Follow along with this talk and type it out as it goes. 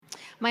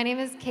My name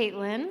is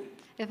Caitlin.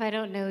 If I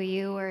don't know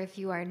you or if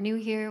you are new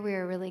here, we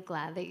are really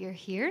glad that you're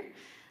here.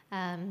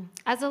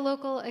 As a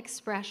local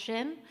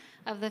expression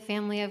of the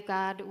family of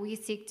God, we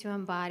seek to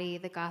embody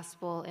the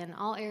gospel in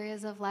all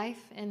areas of life,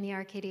 in the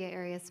Arcadia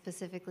area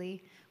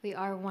specifically. We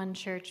are one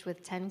church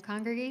with 10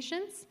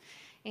 congregations,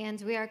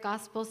 and we are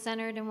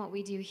gospel-centered in what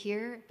we do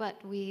here,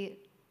 but we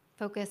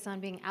focus on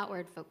being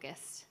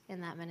outward-focused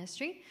in that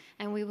ministry,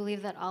 and we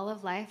believe that all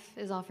of life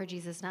is all for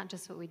Jesus, not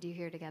just what we do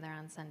here together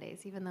on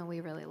Sundays, even though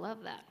we really love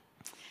that.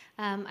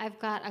 I've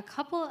got a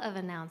couple of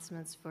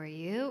announcements for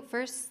you.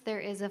 First, there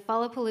is a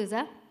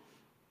Fallapalooza.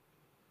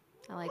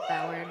 I like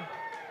that word.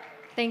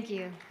 Thank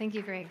you,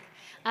 Frank.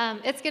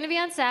 It's going to be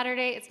on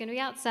Saturday. It's going to be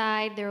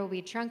outside. There will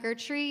be trunk or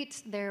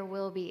treat. There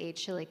will be a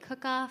chili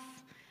cook-off.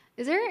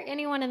 Is there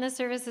anyone in this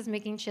service that's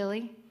making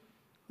chili?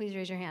 Please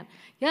raise your hand.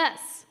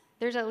 Yes.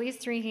 There's at least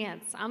 3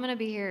 hands. I'm going to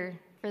be here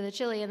for the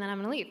chili, and then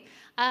I'm going to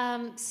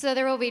leave. So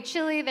there will be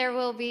chili, there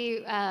will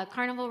be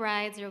carnival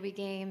rides, there will be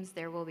games,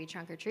 there will be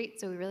trunk or treat.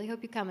 So we really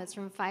hope you come. It's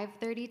from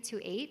 5:30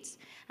 to 8,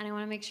 and I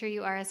want to make sure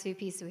you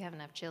RSVP so we have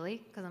enough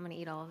chili, because I'm going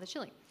to eat all of the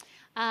chili.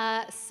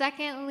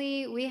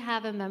 Secondly, we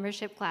have a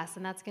membership class,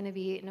 and that's going to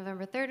be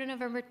November 3rd and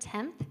November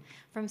 10th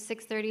from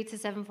 6:30 to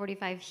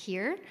 7:45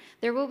 here.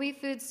 There will be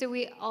food, so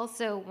we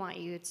also want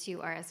you to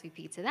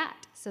RSVP to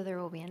that, so there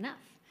will be enough.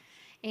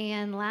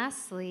 And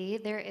lastly,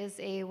 there is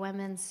a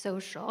women's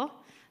social.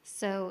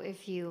 So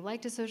if you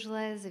like to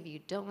socialize, if you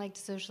don't like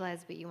to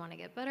socialize, but you want to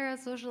get better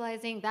at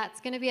socializing,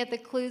 that's going to be at the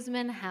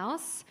Klusman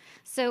House.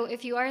 So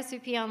if you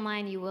RSVP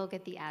online, you will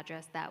get the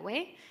address that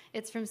way.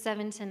 It's from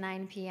 7 to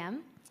 9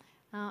 p.m.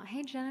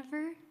 Hey,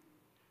 Jennifer.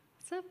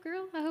 What's up,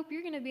 girl? I hope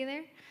you're going to be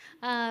there.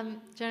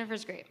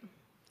 Jennifer's great.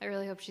 I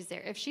really hope she's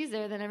there. If she's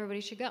there, then everybody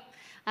should go.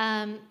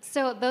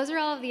 So those are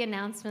all of the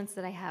announcements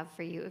that I have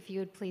for you. If you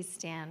would please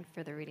stand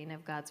for the reading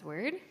of God's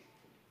word.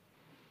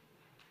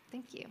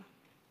 Thank you.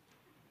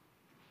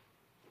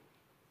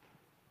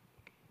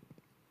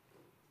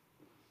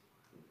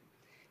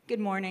 Good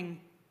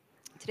morning.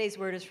 Today's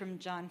word is from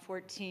John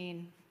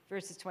 14,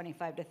 verses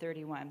 25 to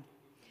 31.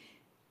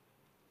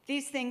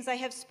 These things I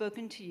have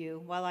spoken to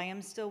you while I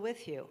am still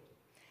with you.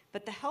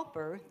 But the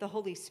Helper, the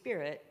Holy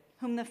Spirit,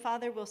 whom the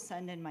Father will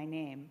send in my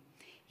name,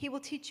 he will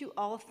teach you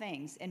all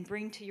things and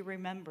bring to your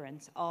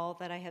remembrance all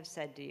that I have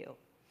said to you.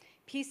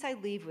 Peace I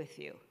leave with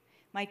you.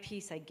 My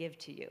peace I give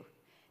to you.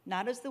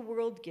 Not as the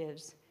world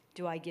gives,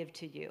 do I give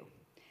to you.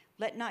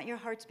 Let not your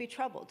hearts be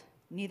troubled,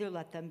 neither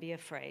let them be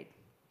afraid.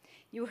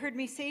 You heard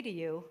me say to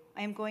you,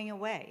 I am going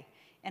away,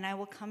 and I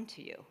will come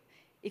to you.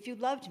 If you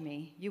loved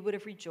me, you would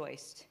have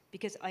rejoiced,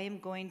 because I am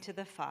going to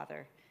the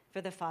Father,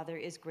 for the Father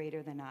is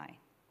greater than I.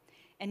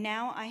 And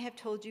now I have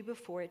told you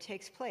before it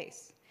takes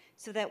place,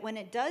 so that when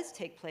it does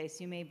take place,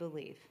 you may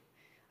believe.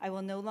 I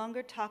will no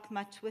longer talk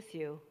much with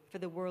you, for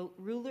the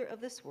ruler of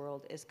this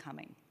world is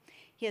coming.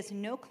 He has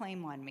no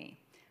claim on me,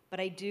 but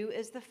I do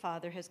as the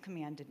Father has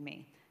commanded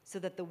me, so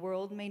that the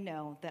world may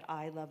know that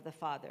I love the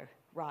Father.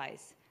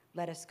 Rise,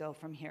 let us go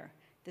from here.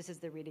 This is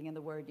the reading of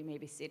the word. You may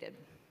be seated.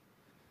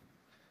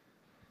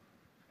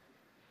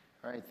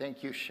 All right,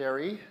 thank you,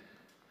 Sherry.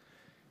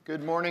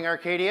 Good morning,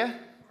 Arcadia.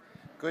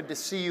 Good to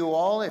see you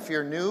all. If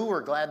you're new,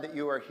 we're glad that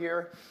you are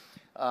here.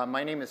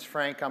 My name is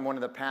Frank. I'm one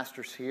of the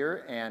pastors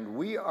here, and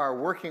we are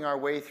working our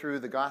way through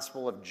the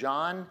Gospel of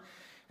John,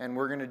 and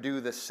we're going to do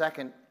the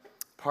second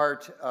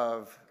part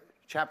of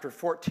chapter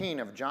 14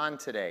 of John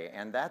today,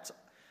 and that's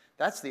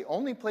the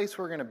only place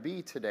we're going to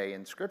be today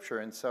in Scripture.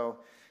 And so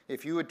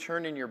if you would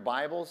turn in your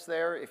Bibles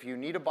there, if you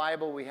need a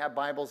Bible, we have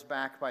Bibles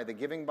back by the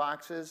giving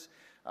boxes.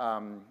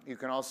 You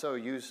can also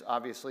use,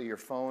 obviously, your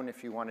phone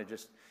if you want to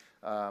just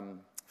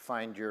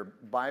find your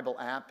Bible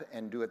app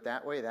and do it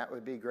that way. That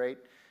would be great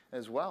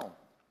as well.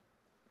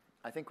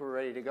 I think we're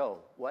ready to go.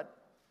 What?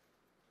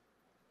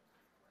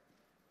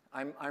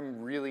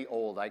 I'm really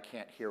old. I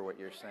can't hear what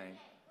you're saying.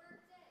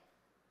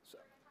 So,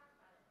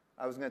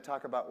 I was going to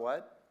talk about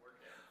what?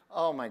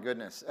 Oh, my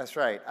goodness. That's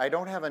right. I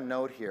don't have a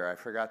note here. I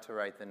forgot to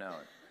write the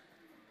note.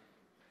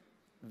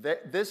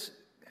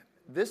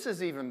 This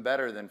is even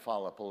better than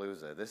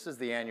Fallapalooza. This is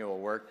the annual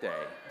work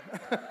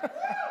day.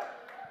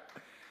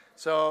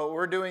 So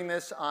we're doing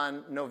this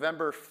on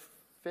November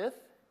 5th?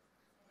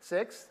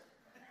 6th?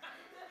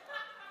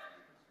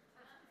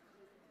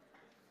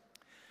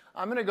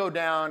 I'm going to go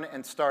down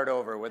and start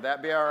over. Would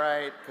that be all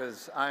right?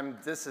 Because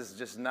this is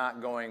just not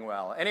going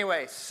well.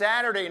 Anyway,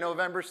 Saturday,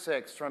 November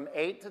 6th, from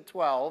 8 to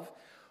 12,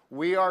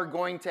 we are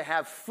going to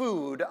have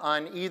food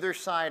on either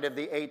side of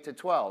the 8 to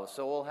 12.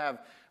 So we'll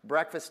have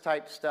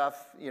breakfast-type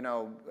stuff,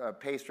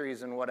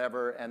 pastries and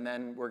whatever, and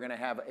then we're going to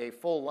have a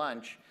full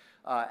lunch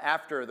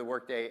after the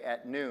workday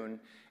at noon.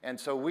 And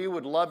so we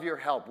would love your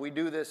help. We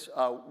do this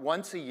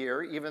once a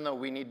year, even though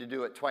we need to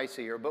do it twice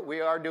a year, but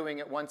we are doing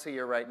it once a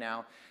year right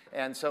now.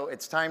 And so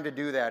it's time to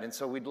do that. And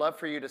so we'd love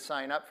for you to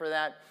sign up for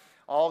that.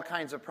 All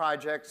kinds of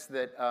projects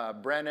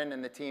that Brennan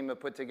and the team have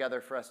put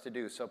together for us to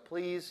do. So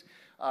please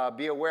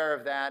be aware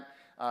of that.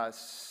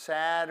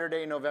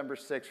 Saturday, November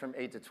 6th from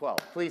 8 to 12.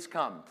 Please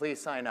come. Please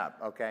sign up,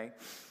 okay?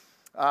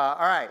 All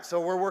right, so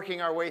we're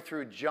working our way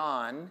through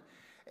John.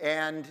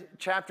 And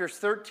chapters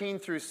 13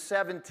 through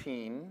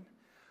 17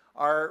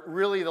 are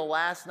really the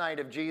last night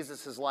of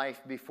Jesus'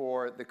 life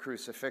before the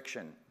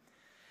crucifixion.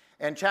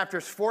 And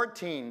chapters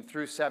 14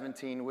 through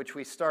 17, which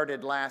we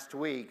started last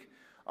week,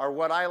 are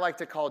what I like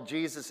to call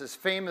Jesus'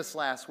 famous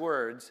last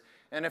words.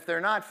 And if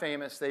they're not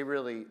famous, they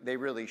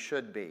really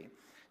should be.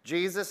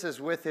 Jesus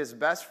is with his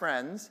best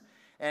friends,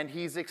 and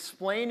he's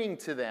explaining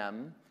to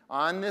them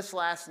on this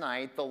last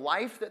night the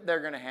life that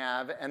they're going to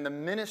have and the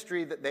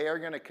ministry that they are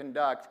going to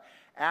conduct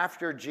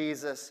after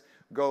Jesus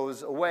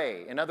goes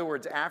away. In other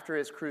words, after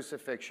his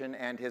crucifixion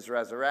and his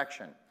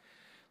resurrection.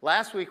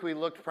 Last week we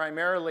looked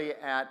primarily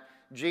at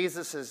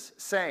Jesus'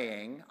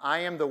 saying, "I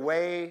am the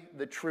way,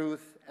 the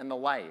truth, and the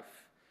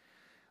life."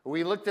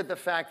 We looked at the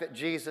fact that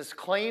Jesus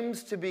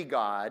claims to be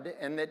God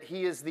and that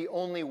he is the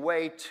only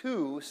way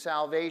to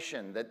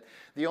salvation, that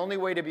the only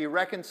way to be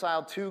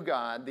reconciled to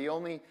God, the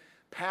only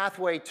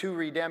pathway to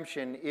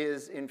redemption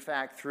is, in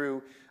fact,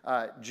 through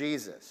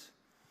Jesus.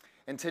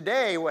 And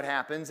today what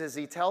happens is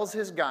he tells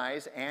his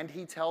guys and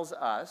he tells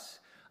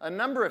us a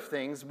number of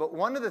things, but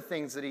one of the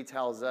things that he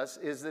tells us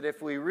is that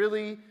if we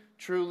really,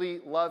 truly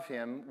love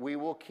him, we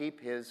will keep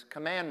his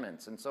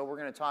commandments. And so we're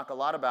going to talk a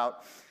lot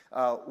about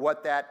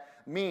what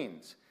that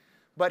means.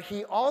 But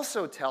he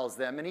also tells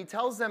them, and he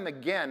tells them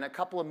again a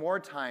couple of more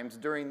times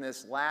during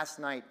this last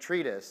night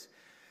treatise,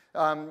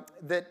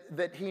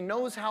 that he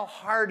knows how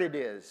hard it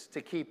is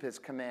to keep his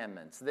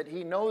commandments, that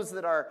he knows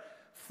that our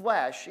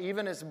flesh,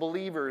 even as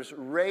believers,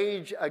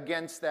 rage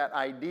against that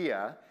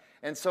idea,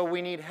 and so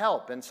we need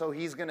help. And so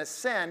he's going to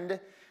send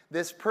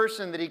this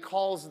person that he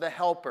calls the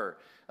helper.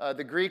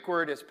 The Greek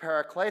word is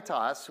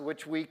parakletos,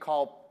 which we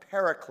call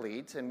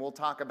paraclete, and we'll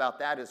talk about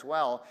that as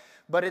well.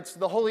 But it's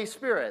the Holy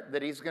Spirit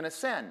that he's going to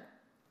send.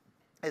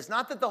 It's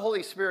not that the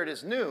Holy Spirit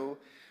is new,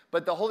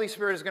 but the Holy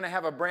Spirit is going to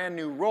have a brand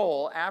new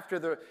role after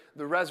the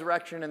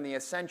resurrection and the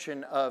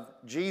ascension of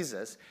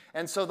Jesus.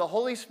 And so the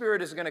Holy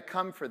Spirit is going to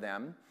come for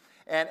them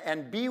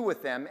and be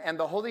with them. And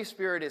the Holy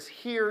Spirit is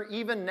here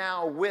even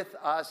now with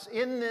us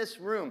in this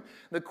room.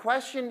 The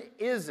question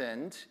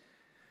isn't,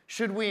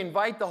 should we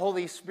invite the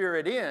Holy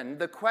Spirit in?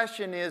 The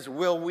question is,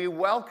 will we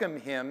welcome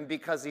him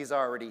because he's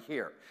already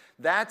here?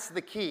 That's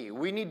the key.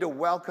 We need to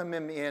welcome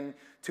him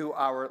into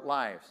our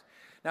lives.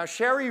 Now,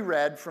 Sherry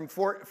read from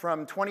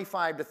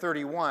 25 to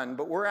 31,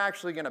 but we're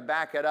actually going to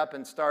back it up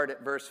and start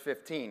at verse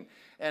 15.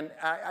 And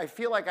I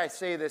feel like I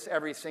say this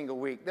every single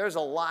week. There's a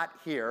lot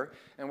here,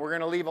 and we're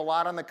going to leave a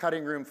lot on the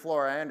cutting room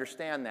floor. I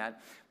understand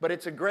that. But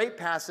it's a great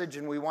passage,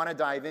 and we want to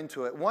dive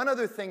into it. One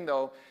other thing,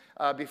 though,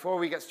 before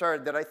we get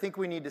started, that I think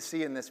we need to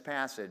see in this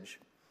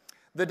passage.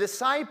 The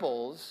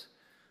disciples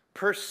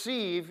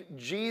perceive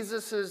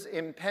Jesus'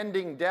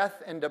 impending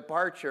death and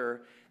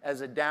departure as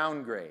a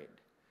downgrade.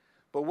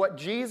 But what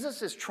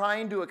Jesus is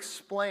trying to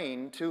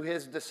explain to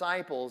his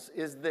disciples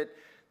is that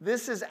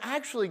this is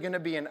actually going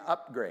to be an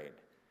upgrade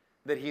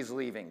that he's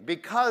leaving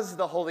because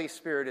the Holy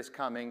Spirit is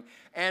coming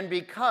and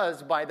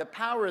because by the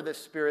power of the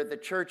Spirit, the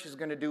church is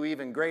going to do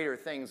even greater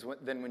things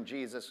than when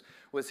Jesus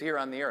was here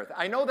on the earth.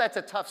 I know that's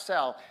a tough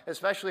sell,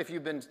 especially if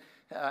you've been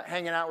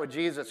hanging out with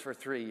Jesus for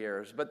 3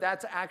 years, but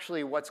that's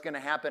actually what's going to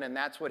happen, and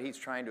that's what he's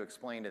trying to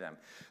explain to them.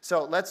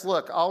 So let's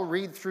look. I'll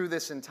read through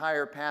this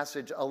entire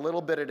passage a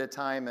little bit at a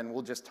time, and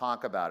we'll just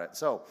talk about it.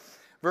 So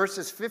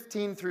verses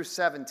 15 through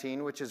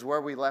 17, which is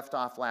where we left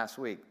off last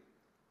week.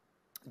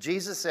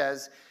 Jesus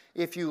says,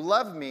 "If you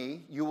love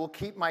me, you will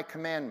keep my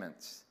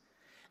commandments,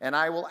 and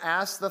I will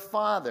ask the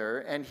Father,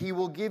 and he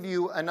will give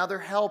you another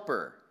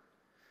helper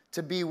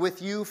to be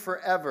with you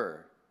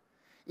forever,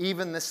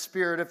 even the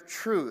Spirit of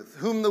truth,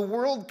 whom the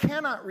world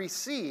cannot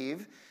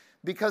receive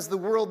because the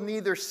world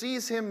neither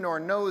sees him nor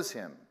knows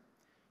him.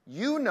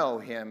 You know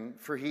him,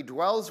 for he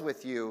dwells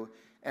with you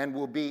and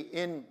will be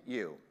in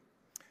you."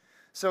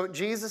 So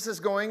Jesus is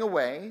going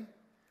away,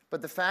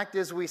 but the fact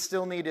is we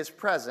still need his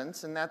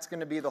presence, and that's going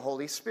to be the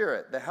Holy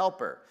Spirit, the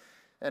helper.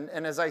 And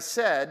as I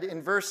said,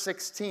 in verse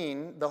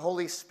 16, the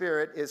Holy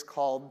Spirit is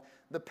called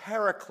the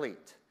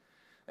Paraclete.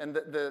 And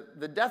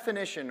the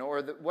definition,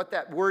 or what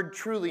that word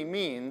truly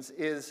means,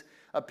 is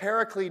a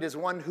paraclete is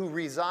one who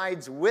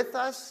resides with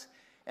us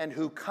and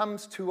who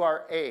comes to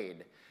our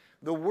aid.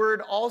 The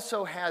word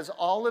also has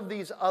all of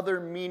these other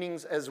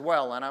meanings as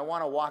well, and I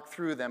want to walk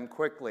through them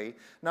quickly.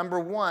 Number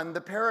one,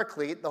 the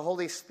Paraclete, the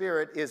Holy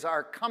Spirit, is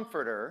our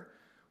comforter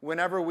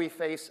whenever we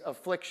face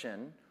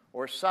affliction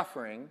or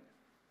suffering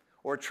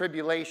or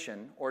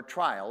tribulation or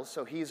trials,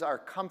 so he's our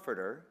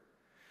comforter.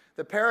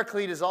 The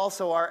Paraclete is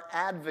also our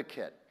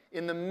advocate.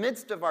 In the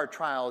midst of our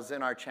trials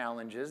and our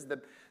challenges,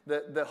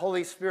 the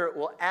Holy Spirit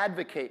will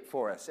advocate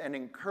for us and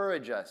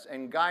encourage us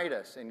and guide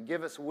us and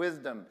give us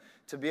wisdom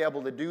to be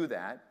able to do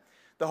that.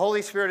 The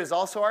Holy Spirit is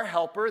also our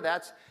helper.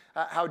 That's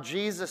how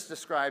Jesus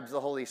describes the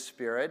Holy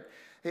Spirit.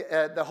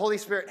 The Holy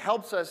Spirit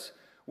helps us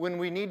when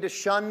we need to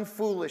shun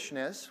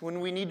foolishness, when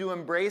we need to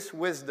embrace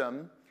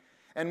wisdom,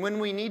 and when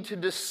we need to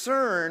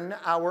discern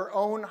our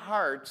own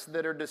hearts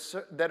that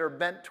are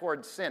bent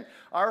towards sin.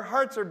 Our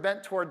hearts are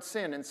bent towards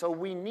sin, and so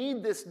we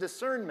need this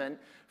discernment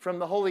from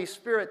the Holy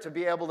Spirit to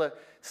be able to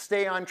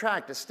stay on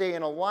track, to stay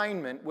in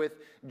alignment with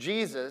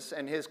Jesus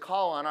and his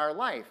call on our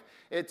life.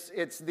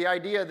 It's the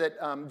idea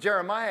that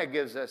Jeremiah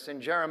gives us in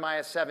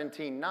Jeremiah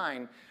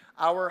 17:9.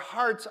 Our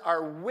hearts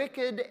are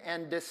wicked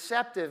and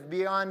deceptive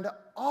beyond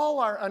all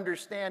our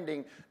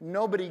understanding.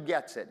 Nobody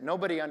gets it.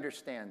 Nobody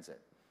understands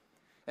it.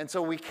 And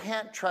so we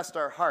can't trust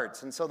our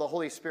hearts. And so the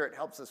Holy Spirit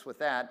helps us with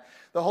that.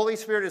 The Holy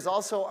Spirit is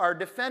also our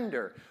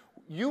defender.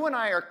 You and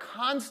I are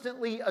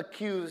constantly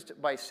accused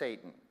by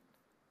Satan.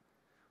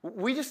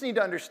 We just need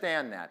to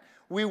understand that.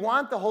 We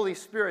want the Holy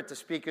Spirit to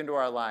speak into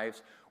our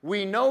lives.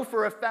 We know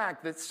for a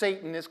fact that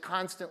Satan is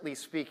constantly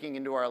speaking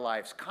into our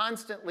lives,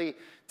 constantly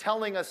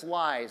telling us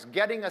lies,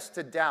 getting us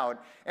to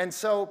doubt. And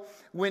so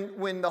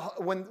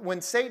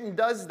when Satan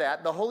does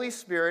that, the Holy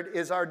Spirit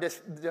is our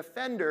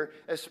defender,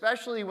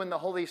 especially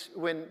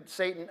when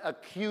Satan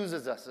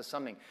accuses us of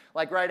something,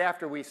 like right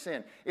after we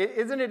sin.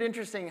 Isn't it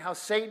interesting how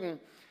Satan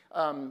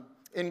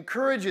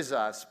encourages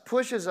us,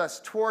 pushes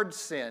us towards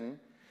sin,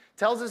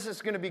 tells us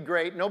it's going to be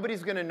great,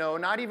 nobody's going to know,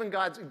 not even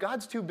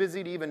God's too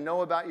busy to even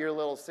know about your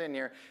little sin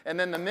here. And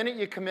then the minute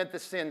you commit the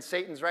sin,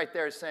 Satan's right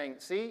there saying,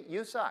 see,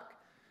 you suck.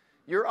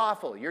 You're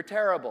awful. You're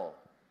terrible.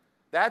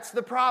 That's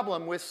the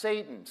problem with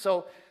Satan.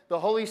 So the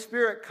Holy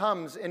Spirit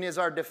comes and is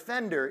our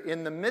defender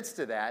in the midst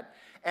of that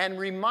and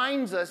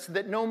reminds us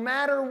that no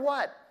matter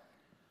what,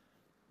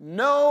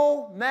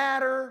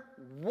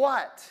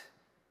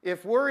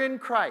 if we're in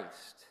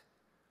Christ,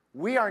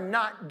 we are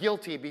not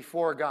guilty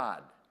before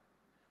God.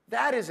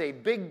 That is a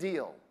big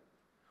deal.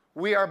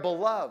 We are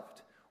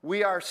beloved.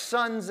 We are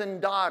sons and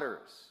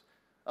daughters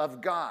of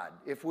God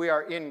if we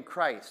are in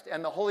Christ.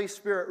 And the Holy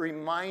Spirit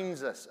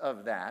reminds us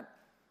of that.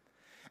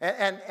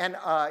 And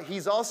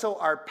he's also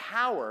our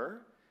power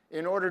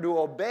in order to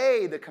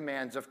obey the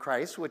commands of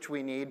Christ, which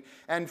we need.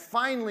 And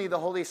finally, the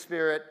Holy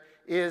Spirit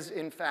is,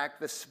 in fact,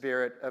 the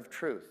Spirit of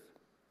truth.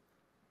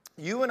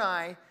 You and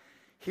I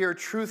hear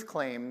truth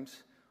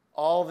claims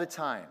all the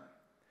time.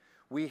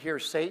 We hear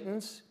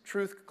Satan's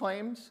truth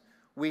claims,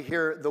 we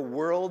hear the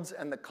world's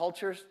and the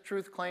culture's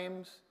truth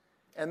claims,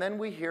 and then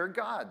we hear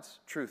God's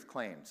truth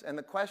claims. And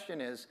the question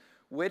is,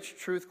 which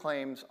truth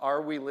claims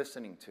are we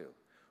listening to?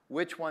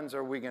 Which ones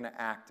are we going to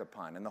act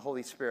upon? And the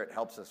Holy Spirit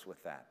helps us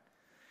with that.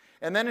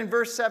 And then in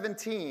verse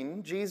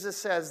 17, Jesus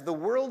says, the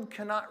world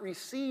cannot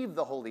receive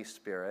the Holy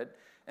Spirit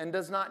and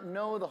does not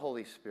know the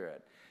Holy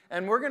Spirit.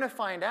 And we're going to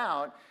find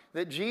out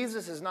that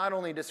Jesus is not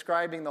only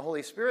describing the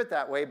Holy Spirit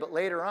that way, but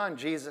later on,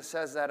 Jesus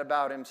says that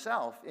about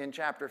himself in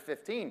chapter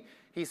 15.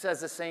 He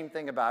says the same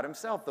thing about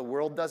himself. The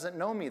world doesn't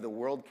know me. The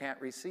world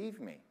can't receive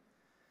me.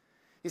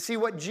 You see,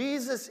 what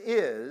Jesus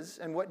is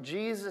and what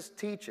Jesus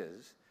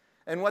teaches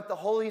and what the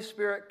Holy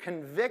Spirit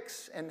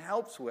convicts and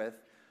helps with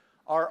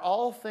are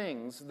all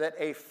things that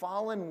a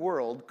fallen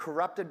world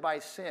corrupted by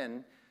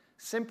sin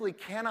simply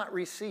cannot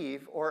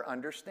receive or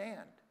understand.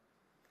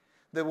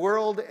 The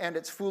world and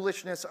its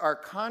foolishness are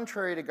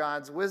contrary to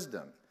God's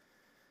wisdom.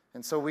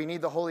 And so we need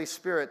the Holy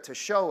Spirit to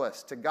show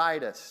us, to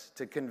guide us,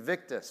 to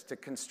convict us, to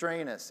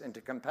constrain us, and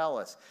to compel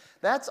us.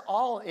 That's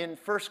all in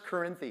 1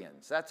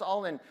 Corinthians. That's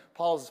all in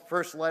Paul's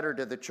first letter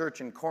to the church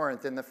in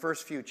Corinth in the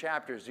first few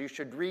chapters. You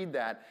should read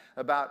that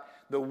about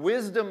the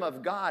wisdom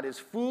of God is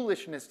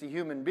foolishness to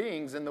human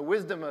beings, and the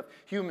wisdom of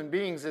human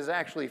beings is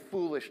actually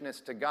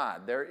foolishness to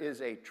God. There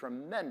is a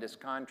tremendous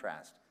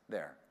contrast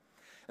there.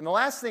 And the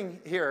last thing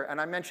here,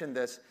 and I mentioned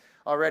this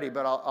already,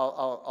 but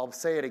I'll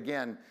say it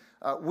again.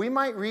 We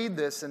might read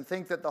this and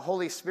think that the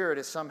Holy Spirit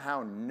is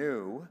somehow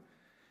new,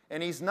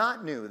 and he's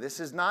not new. This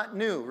is not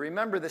new.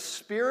 Remember, the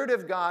Spirit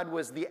of God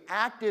was the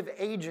active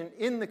agent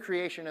in the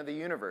creation of the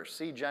universe.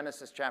 See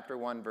Genesis chapter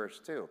 1, verse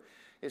 2.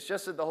 It's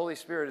just that the Holy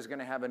Spirit is going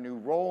to have a new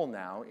role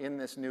now in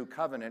this new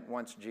covenant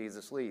once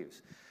Jesus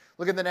leaves.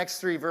 Look at the next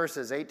three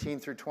verses, 18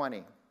 through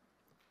 20.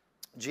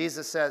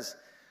 Jesus says,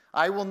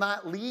 I will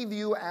not leave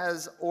you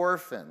as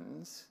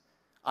orphans.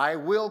 I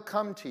will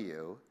come to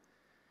you.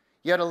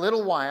 Yet a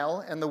little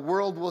while, and the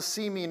world will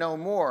see me no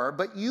more,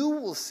 but you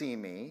will see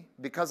me.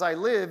 Because I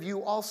live,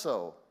 you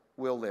also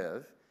will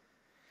live.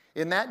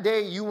 In that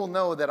day you will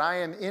know that I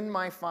am in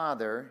my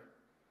Father,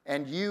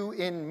 and you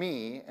in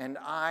me, and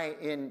I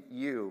in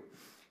you.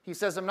 He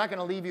says, I'm not going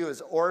to leave you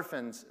as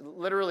orphans.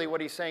 Literally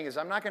what he's saying is,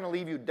 I'm not going to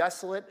leave you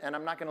desolate, and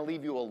I'm not going to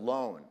leave you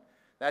alone.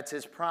 That's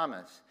his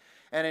promise.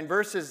 And in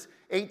verses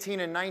 18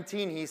 and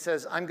 19, he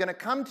says, I'm going to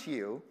come to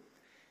you,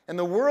 and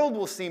the world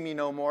will see me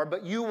no more,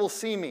 but you will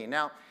see me.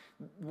 Now,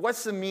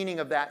 what's the meaning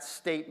of that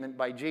statement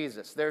by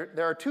Jesus? There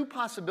are two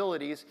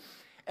possibilities,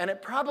 and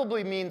it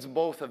probably means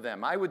both of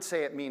them. I would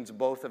say it means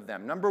both of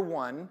them. Number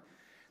one,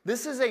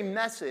 this is a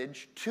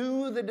message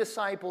to the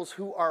disciples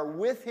who are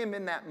with him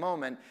in that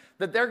moment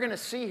that they're going to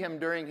see him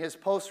during his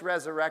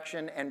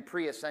post-resurrection and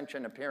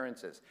pre-ascension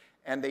appearances,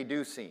 and they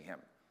do see him.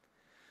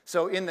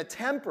 So in the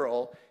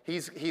temporal,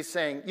 he's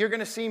saying, you're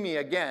going to see me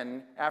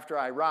again after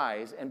I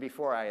rise and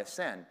before I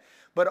ascend.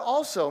 But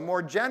also,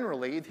 more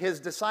generally, his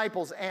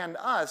disciples and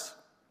us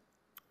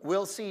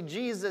we'll see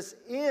Jesus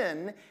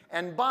in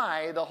and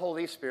by the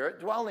Holy Spirit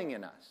dwelling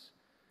in us.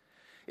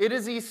 It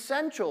is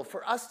essential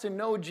for us to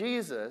know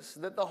Jesus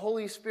that the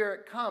Holy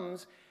Spirit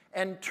comes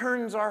and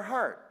turns our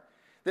heart,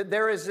 that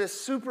there is this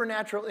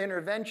supernatural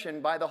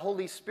intervention by the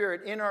Holy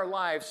Spirit in our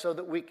lives so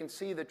that we can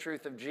see the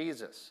truth of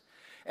Jesus.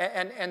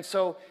 And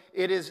so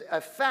it is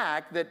a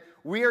fact that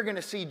we are going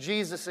to see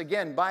Jesus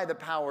again by the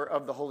power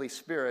of the Holy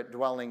Spirit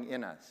dwelling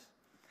in us.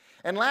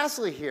 And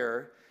lastly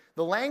here,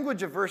 the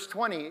language of verse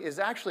 20 is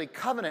actually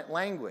covenant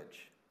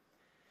language.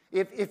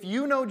 If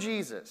you know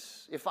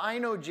Jesus, if I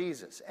know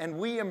Jesus, and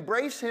we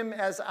embrace him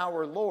as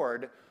our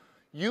Lord,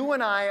 you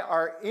and I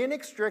are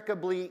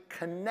inextricably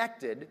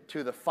connected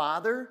to the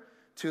Father,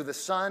 to the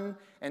Son,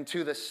 and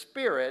to the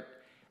Spirit,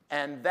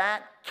 and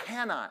that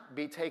cannot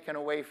be taken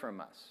away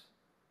from us.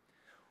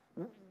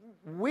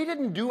 We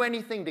didn't do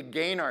anything to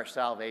gain our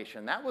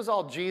salvation. That was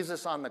all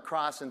Jesus on the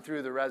cross and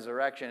through the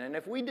resurrection. And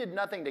if we did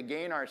nothing to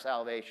gain our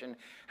salvation,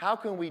 how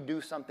can we do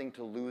something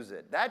to lose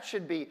it?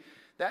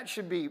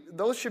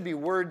 Those should be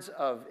words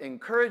of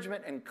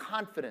encouragement and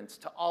confidence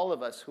to all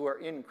of us who are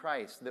in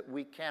Christ that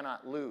we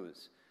cannot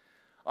lose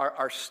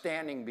our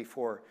standing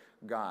before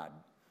God.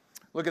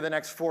 Look at the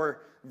next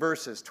 4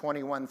 verses,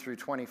 21 through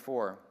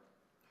 24.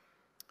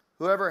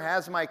 Whoever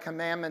has my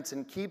commandments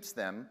and keeps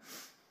them,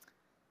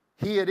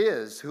 he it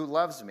is who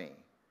loves me.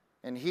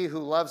 And he who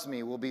loves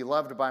me will be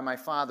loved by my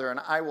Father, and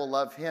I will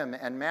love him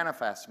and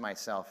manifest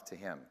myself to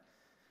him.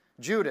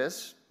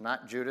 Judas,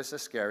 not Judas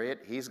Iscariot,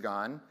 he's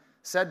gone,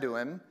 said to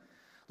him,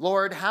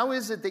 Lord, how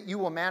is it that you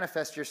will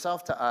manifest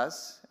yourself to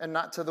us and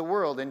not to the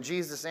world? And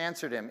Jesus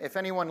answered him, if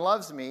anyone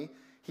loves me,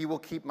 he will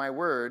keep my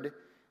word,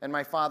 and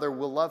my Father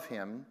will love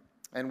him,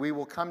 and we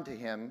will come to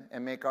him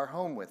and make our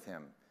home with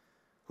him.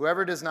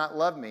 Whoever does not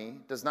love me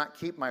does not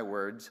keep my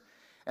words,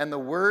 and the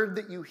word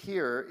that you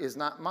hear is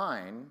not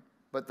mine,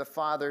 but the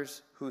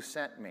Father's who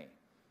sent me.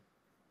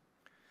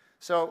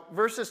 So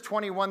verses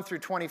 21 through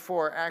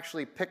 24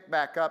 actually pick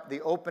back up the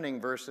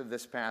opening verse of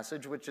this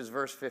passage, which is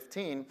verse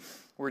 15,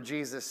 where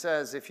Jesus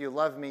says, if you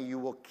love me, you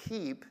will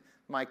keep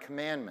my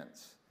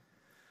commandments.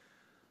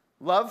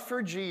 Love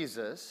for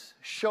Jesus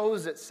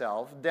shows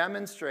itself,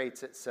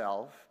 demonstrates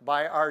itself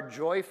by our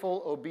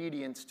joyful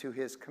obedience to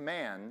his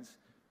commands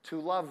to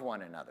love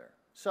one another.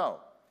 So,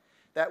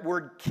 that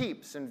word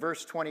keeps in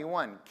verse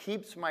 21,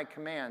 keeps my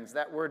commands.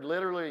 That word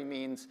literally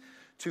means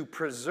to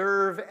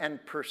preserve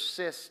and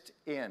persist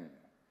in.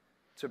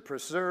 To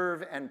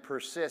preserve and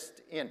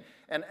persist in.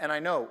 And I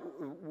know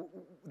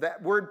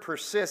that word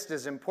persist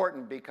is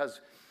important because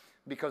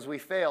we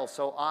fail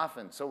so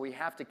often. So we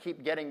have to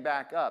keep getting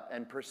back up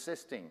and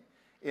persisting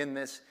in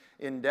this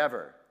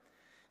endeavor.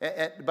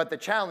 But the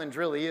challenge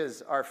really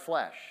is our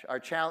flesh.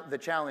 The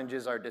challenge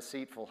is our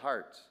deceitful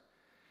hearts.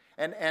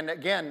 And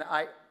again,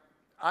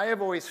 I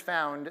have always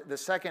found the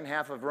second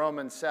half of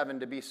Romans 7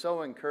 to be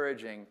so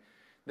encouraging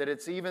that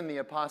it's even the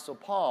Apostle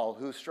Paul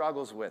who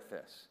struggles with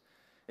this.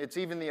 It's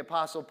even the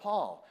Apostle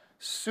Paul,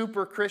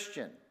 super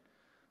Christian,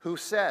 who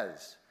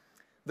says,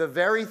 the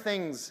very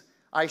things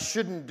I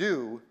shouldn't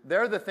do,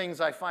 they're the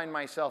things I find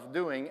myself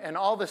doing, and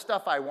all the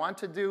stuff I want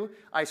to do,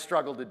 I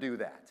struggle to do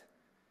that.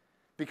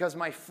 Because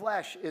my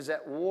flesh is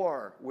at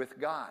war with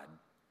God.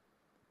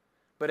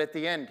 But at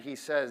the end, he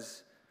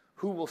says,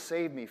 who will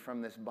save me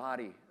from this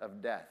body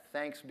of death?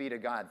 Thanks be to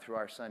God through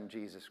our Son,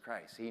 Jesus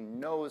Christ. He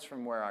knows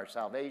from where our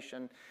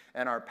salvation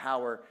and our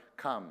power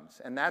comes.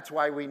 And that's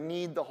why we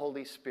need the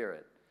Holy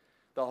Spirit.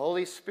 The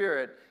Holy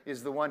Spirit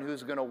is the one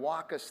who's going to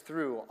walk us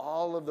through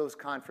all of those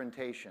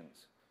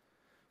confrontations.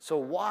 So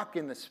walk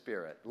in the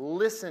Spirit.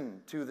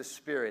 Listen to the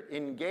Spirit.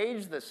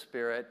 Engage the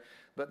Spirit.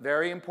 But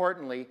very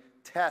importantly,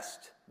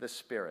 test the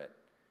Spirit.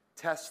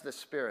 Test the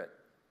Spirit.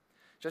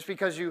 Just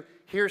because you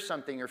hear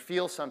something or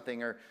feel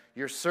something or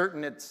you're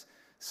certain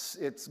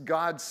it's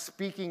God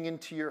speaking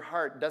into your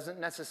heart doesn't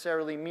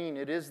necessarily mean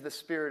it is the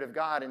Spirit of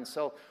God. And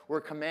so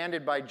we're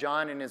commanded by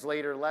John in his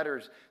later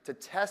letters to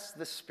test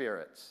the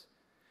spirits.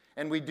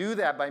 And we do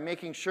that by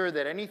making sure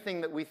that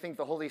anything that we think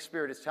the Holy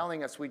Spirit is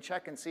telling us, we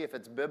check and see if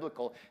it's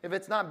biblical. If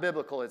it's not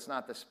biblical, it's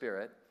not the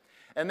Spirit.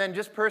 And then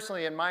just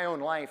personally in my own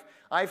life,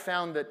 I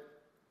found that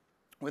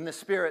when the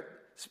Spirit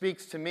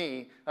speaks to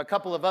me, a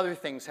couple of other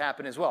things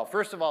happen as well.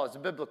 First of all, it's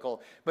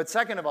biblical. But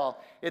second of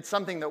all, it's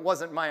something that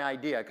wasn't my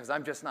idea because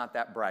I'm just not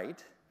that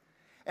bright.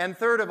 And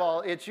third of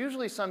all, it's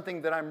usually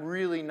something that I'm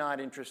really not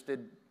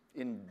interested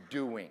in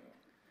doing.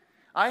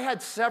 I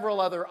had several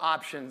other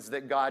options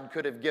that God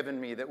could have given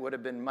me that would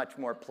have been much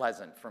more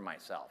pleasant for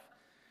myself.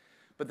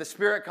 But the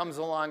Spirit comes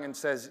along and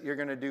says, you're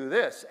going to do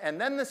this.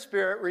 And then the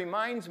Spirit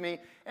reminds me,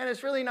 and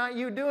it's really not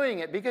you doing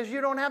it because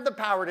you don't have the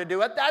power to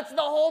do it. That's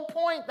the whole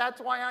point.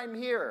 That's why I'm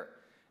here.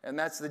 And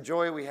that's the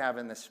joy we have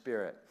in the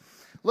Spirit.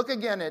 Look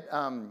again at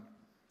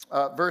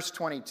verse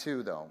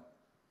 22, though.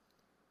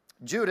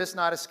 Judas,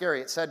 not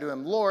Iscariot, said to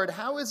him, Lord,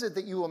 how is it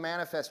that you will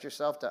manifest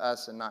yourself to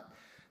us and not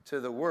to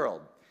the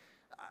world?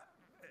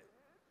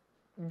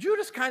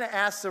 Judas kind of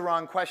asks the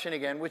wrong question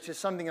again, which is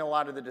something a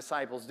lot of the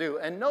disciples do.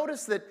 And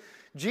notice that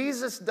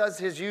Jesus does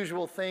his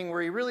usual thing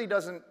where he really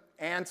doesn't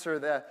answer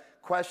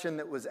question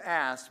that was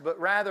asked, but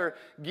rather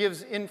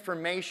gives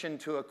information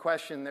to a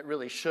question that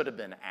really should have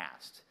been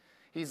asked.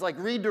 He's like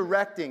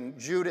redirecting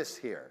Judas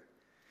here.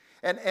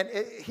 And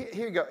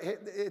here you go.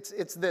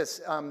 It's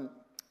this.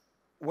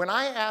 When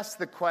I ask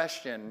the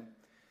question,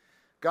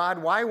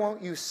 God, why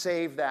won't you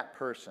save that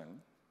person?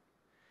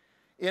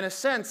 In a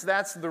sense,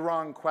 that's the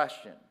wrong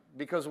question.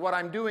 Because what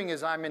I'm doing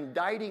is I'm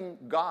indicting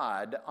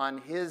God on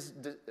his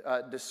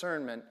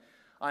discernment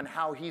on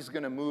how he's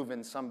going to move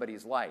in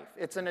somebody's life.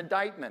 It's an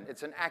indictment.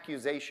 It's an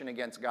accusation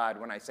against God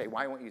when I say,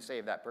 why won't you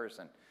save that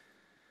person?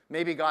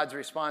 Maybe God's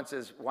response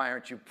is, why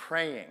aren't you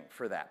praying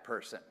for that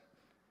person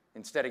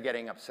instead of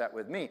getting upset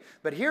with me?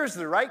 But here's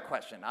the right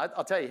question.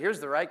 I'll tell you, here's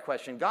the right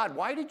question. God,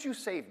 why did you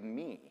save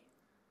me?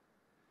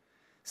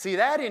 See,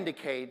 that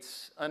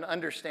indicates an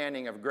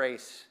understanding of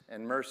grace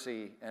and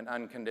mercy and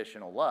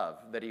unconditional love,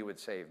 that he would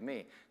save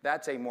me.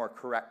 That's a more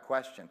correct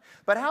question.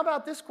 But how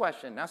about this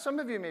question? Now, some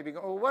of you may be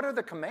going, well, what are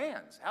the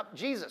commands?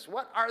 Jesus,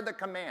 what are the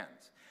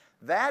commands?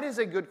 That is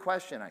a good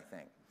question, I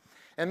think.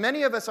 And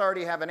many of us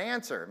already have an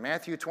answer.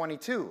 Matthew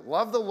 22,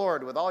 love the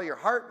Lord with all your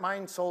heart,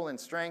 mind, soul, and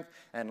strength,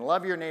 and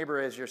love your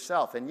neighbor as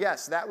yourself. And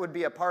yes, that would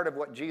be a part of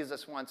what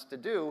Jesus wants to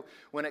do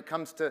when it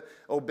comes to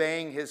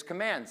obeying his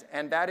commands.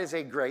 And that is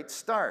a great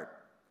start.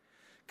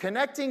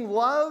 Connecting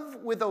love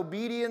with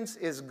obedience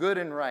is good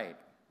and right.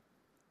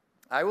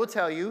 I will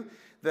tell you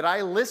that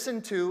I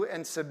listen to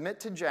and submit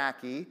to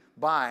Jackie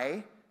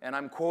by, and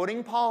I'm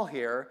quoting Paul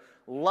here,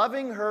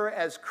 loving her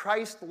as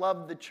Christ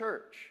loved the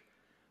church,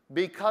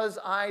 because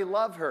I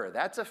love her.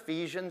 That's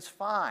Ephesians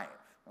 5,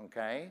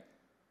 okay?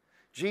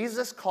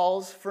 Jesus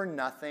calls for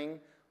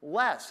nothing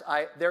less.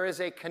 There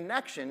is a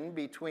connection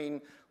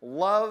between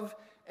love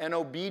and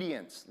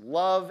obedience,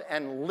 love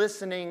and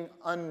listening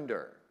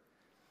under.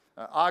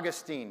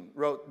 Augustine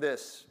wrote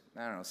this,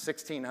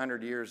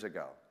 1,600 years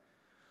ago.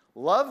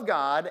 Love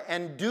God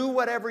and do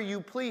whatever you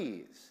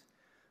please,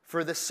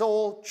 for the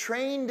soul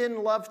trained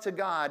in love to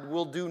God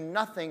will do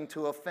nothing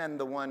to offend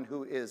the one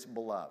who is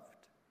beloved.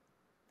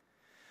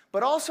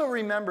 But also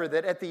remember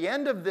that at the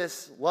end of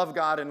this love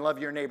God and love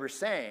your neighbor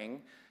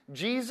saying,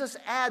 Jesus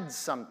adds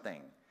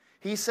something.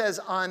 He says,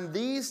 on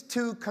these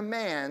two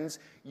commands,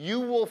 you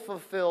will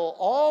fulfill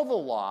all the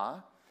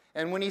law.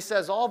 And when he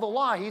says all the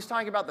law, he's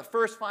talking about the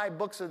first 5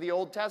 books of the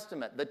Old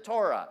Testament, the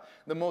Torah,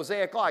 the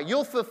Mosaic Law.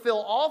 You'll fulfill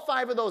all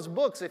 5 of those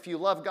books if you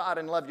love God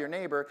and love your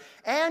neighbor.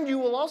 And you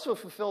will also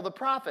fulfill the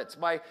prophets.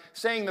 By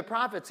saying the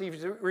prophets,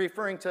 he's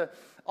referring to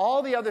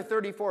all the other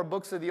 34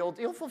 books of the Old.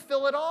 You'll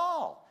fulfill it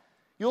all.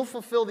 You'll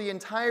fulfill the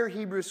entire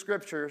Hebrew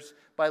Scriptures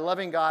by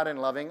loving God and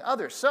loving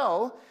others.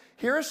 So,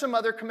 here are some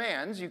other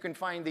commands. You can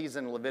find these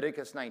in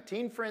Leviticus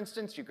 19, for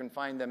instance. You can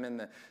find them in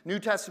the New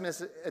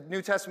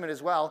Testament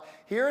as well.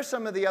 Here are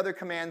some of the other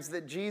commands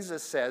that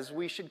Jesus says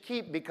we should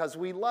keep because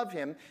we love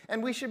him,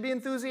 and we should be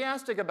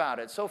enthusiastic about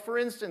it. So, for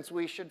instance,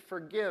 we should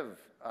forgive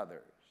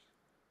others.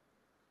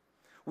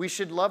 We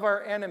should love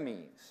our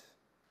enemies.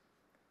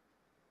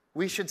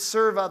 We should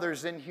serve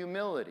others in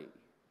humility.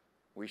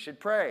 We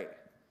should pray.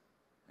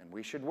 And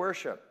we should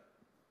worship.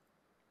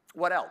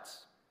 What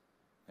else?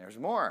 There's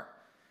more.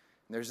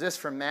 There's this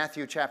from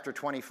Matthew chapter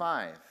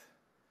 25.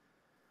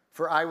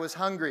 For I was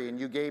hungry, and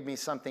you gave me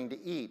something to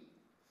eat.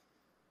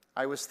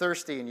 I was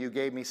thirsty, and you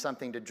gave me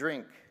something to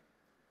drink.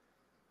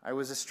 I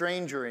was a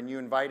stranger, and you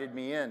invited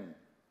me in.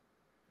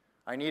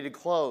 I needed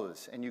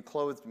clothes, and you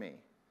clothed me.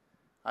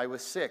 I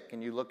was sick,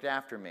 and you looked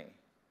after me.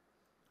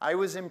 I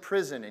was in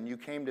prison, and you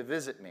came to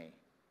visit me.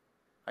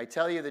 I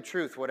tell you the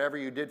truth, whatever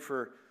you did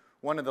for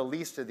one of the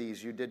least of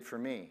these, you did for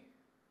me.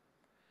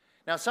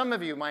 Now, some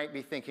of you might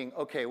be thinking,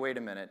 okay, wait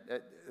a minute.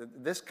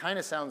 This kind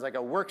of sounds like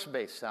a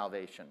works-based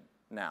salvation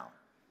now.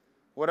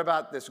 What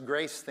about this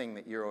grace thing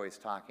that you're always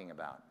talking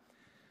about?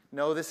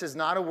 No, this is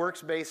not a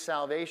works-based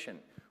salvation.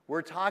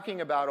 We're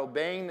talking about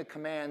obeying the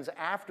commands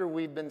after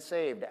we've been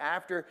saved,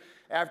 after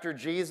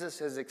Jesus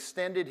has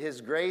extended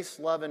his grace,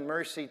 love, and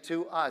mercy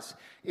to us.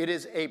 It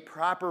is a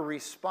proper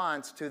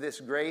response to this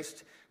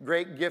great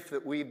gift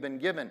that we've been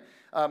given.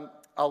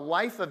 A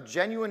life of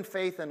genuine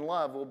faith and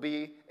love will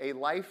be a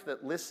life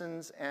that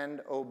listens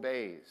and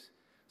obeys.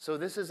 So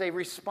this is a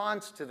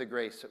response to the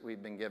grace that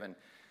we've been given.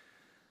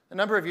 A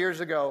number of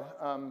years ago,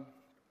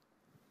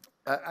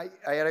 I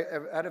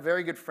had a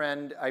very good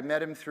friend. I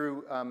met him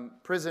through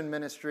prison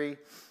ministry.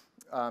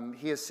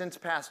 He has since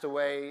passed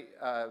away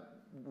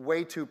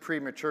way too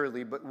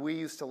prematurely, but we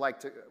used to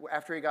like to,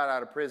 after he got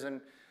out of prison,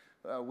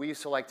 we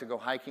used to like to go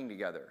hiking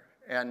together.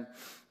 And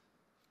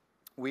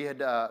we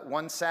had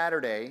one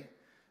Saturday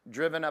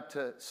driven up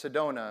to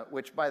Sedona,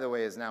 which, by the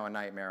way, is now a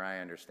nightmare, I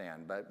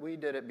understand. But we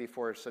did it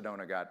before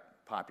Sedona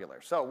got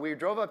popular. So we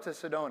drove up to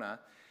Sedona,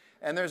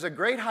 and there's a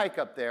great hike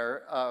up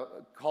there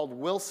called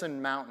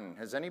Wilson Mountain.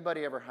 Has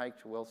anybody ever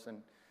hiked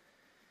Wilson?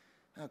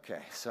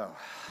 Okay, so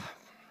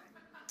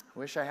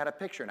wish I had a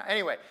picture now.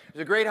 Anyway,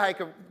 there's a great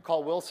hike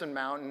called Wilson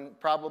Mountain.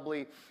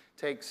 Probably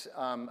takes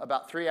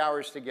about 3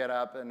 hours to get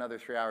up, another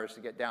 3 hours to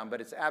get down,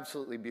 but it's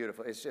absolutely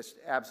beautiful. It's just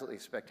absolutely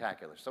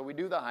spectacular. So we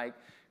do the hike,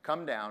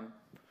 come down.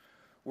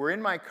 We're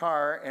in my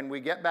car, and we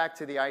get back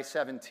to the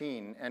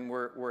I-17, and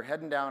we're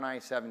heading down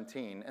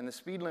I-17, and the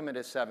speed limit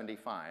is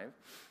 75,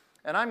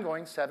 and I'm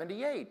going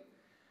 78.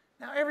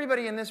 Now,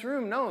 everybody in this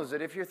room knows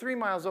that if you're 3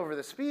 miles over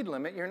the speed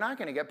limit, you're not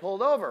going to get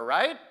pulled over,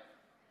 right?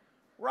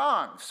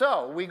 Wrong.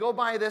 So we go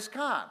by this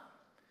cop,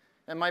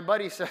 and my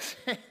buddy says,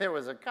 hey, there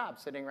was a cop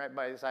sitting right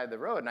by the side of the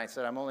road, and I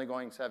said, I'm only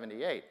going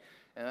 78.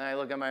 And then I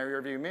look at my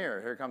rearview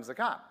mirror. Here comes the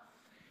cop.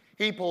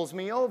 He pulls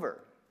me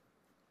over.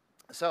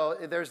 So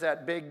there's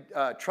that big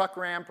truck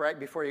ramp right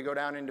before you go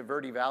down into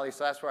Verde Valley,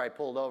 so that's where I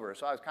pulled over.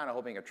 So I was kind of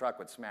hoping a truck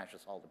would smash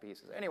us all to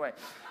pieces. Anyway,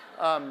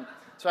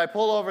 so I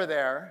pull over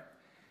there,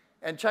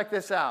 and check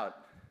this out.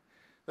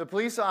 The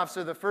police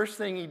officer, the first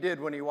thing he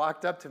did when he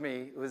walked up to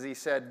me was he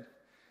said,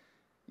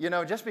 you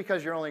know, just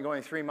because you're only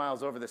going 3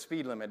 miles over the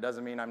speed limit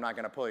doesn't mean I'm not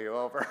going to pull you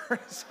over.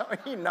 So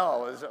he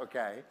knows,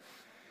 okay.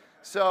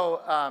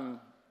 So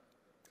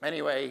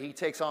anyway, he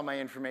takes all my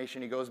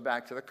information. He goes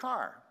back to the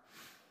car.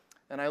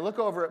 And I look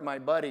over at my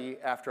buddy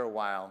after a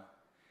while,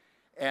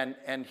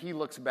 and he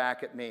looks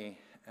back at me,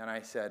 and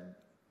I said,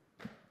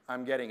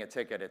 I'm getting a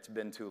ticket. It's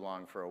been too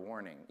long for a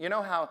warning. You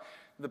know how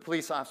the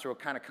police officer will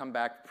kind of come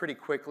back pretty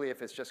quickly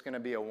if it's just going to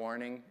be a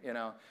warning, you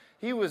know?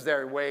 He was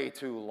there way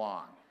too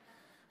long.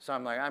 So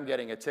I'm like, I'm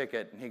getting a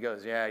ticket. And he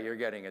goes, yeah, you're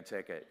getting a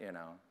ticket, you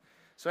know?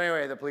 So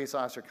anyway, the police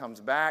officer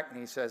comes back, and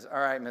he says, all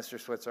right, Mr.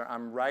 Switzer,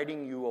 I'm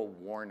writing you a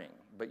warning,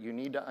 but you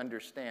need to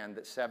understand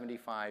that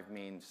 75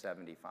 means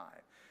 75.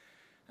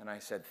 And I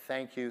said,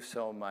 thank you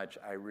so much.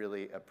 I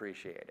really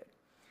appreciate it.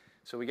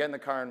 So we get in the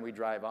car and we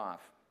drive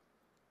off.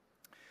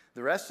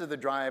 The rest of the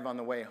drive on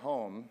the way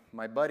home,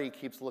 my buddy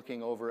keeps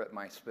looking over at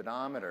my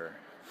speedometer.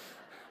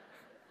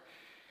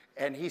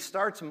 And he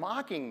starts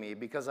mocking me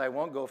because I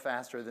won't go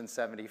faster than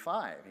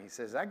 75. He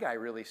says, that guy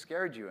really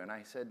scared you. And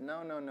I said,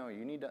 no, no, no,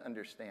 you need to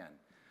understand.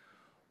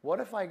 What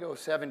if I go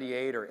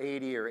 78 or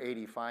 80 or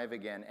 85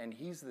 again, and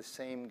he's the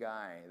same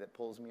guy that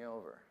pulls me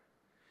over?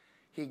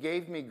 He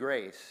gave me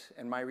grace,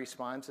 and my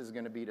response is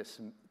going to be to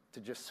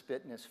just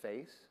spit in his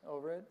face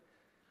over it.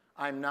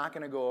 I'm not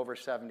going to go over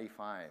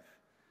 75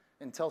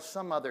 until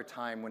some other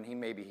time when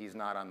maybe he's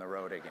not on the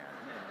road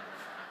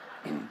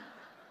again.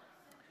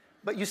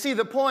 But you see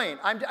the point.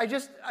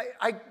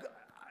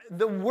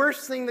 The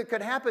worst thing that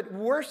could happen,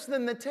 worse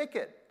than the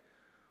ticket,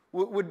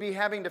 would be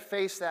having to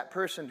face that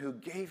person who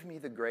gave me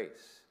the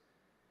grace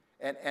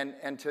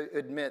and to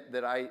admit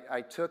that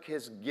I took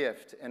his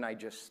gift and I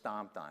just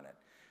stomped on it.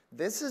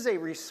 This is a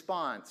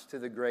response to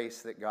the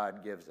grace that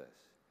God gives us.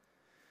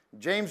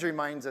 James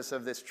reminds us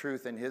of this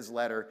truth in his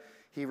letter.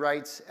 He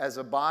writes, as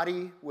a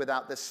body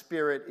without the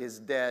spirit is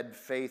dead,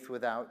 faith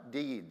without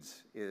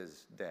deeds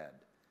is dead.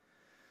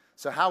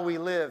 So how we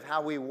live,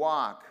 how we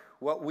walk,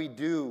 what we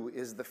do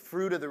is the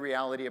fruit of the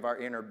reality of our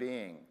inner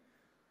being,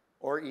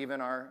 or even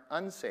our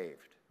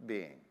unsaved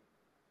being.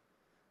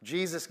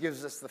 Jesus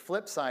gives us the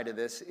flip side of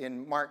this.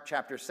 In Mark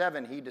chapter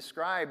 7, he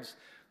describes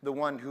the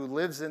one who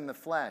lives in the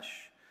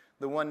flesh,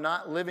 the one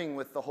not living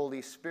with the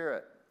Holy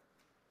Spirit.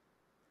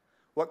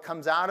 What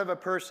comes out of a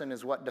person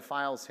is what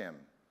defiles him.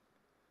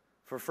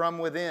 For from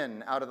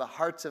within, out of the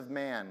hearts of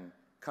man,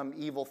 come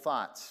evil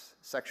thoughts,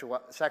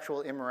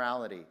 sexual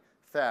immorality,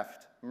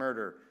 theft,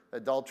 murder,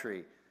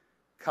 adultery,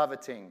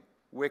 coveting,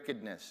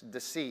 wickedness,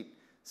 deceit,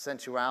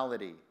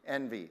 sensuality,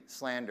 envy,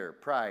 slander,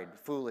 pride,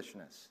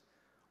 foolishness.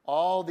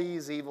 All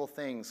these evil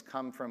things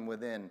come from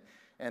within,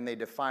 and they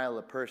defile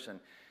a person.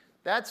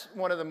 That's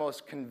one of the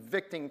most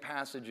convicting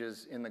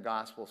passages in the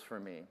Gospels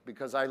for me,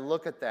 because I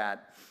look at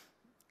that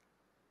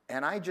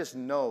and I just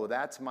know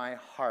that's my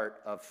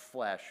heart of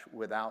flesh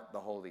without the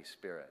Holy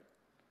Spirit.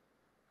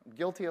 I'm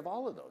guilty of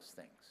all of those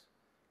things.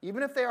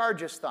 Even if they are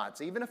just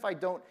thoughts, even if I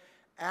don't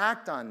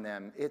act on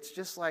them, it's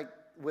just like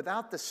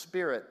without the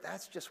Spirit,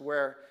 that's just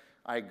where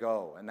I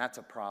go, and that's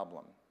a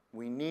problem.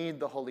 We need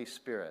the Holy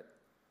Spirit.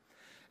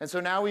 And so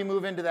now we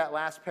move into that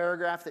last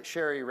paragraph that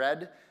Sherry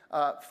read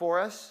for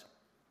us.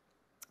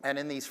 And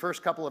in these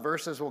first couple of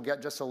verses, we'll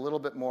get just a little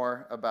bit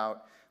more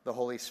about the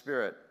Holy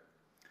Spirit.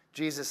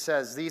 Jesus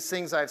says, these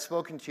things I've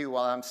spoken to you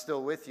while I'm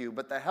still with you,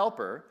 but the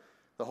Helper,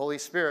 the Holy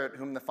Spirit,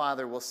 whom the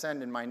Father will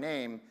send in my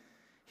name,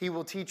 he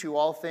will teach you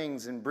all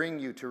things and bring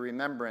you to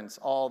remembrance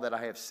all that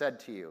I have said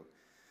to you.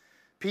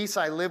 Peace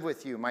I live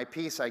with you, my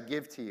peace I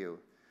give to you.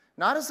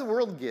 Not as the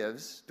world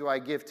gives, do I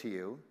give to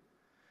you.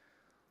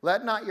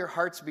 Let not your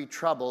hearts be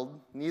troubled,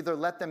 neither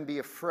let them be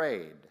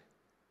afraid.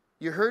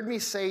 You heard me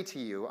say to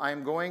you, I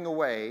am going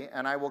away,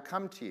 and I will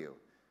come to you.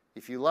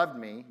 If you loved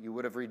me, you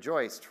would have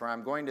rejoiced, for I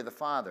am going to the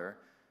Father,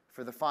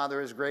 for the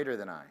Father is greater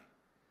than I.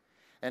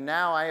 And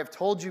now I have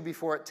told you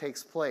before it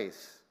takes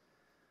place,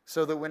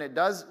 so that when it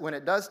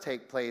does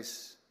take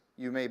place,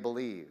 you may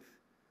believe.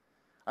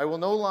 I will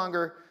no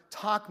longer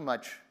talk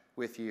much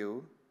with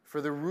you,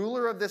 for the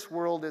ruler of this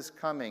world is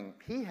coming.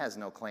 He has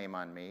no claim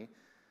on me,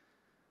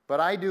 but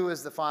I do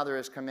as the Father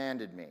has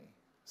commanded me,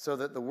 so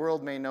that the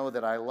world may know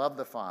that I love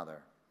the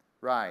Father.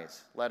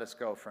 Rise, let us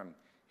go from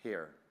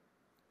here.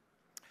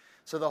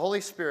 So the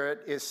Holy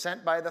Spirit is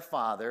sent by the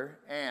Father,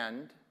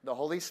 and the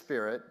Holy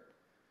Spirit,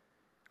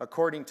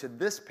 according to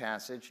this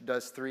passage,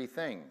 does three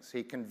things.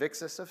 He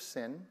convicts us of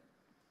sin.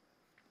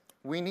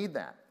 We need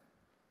that.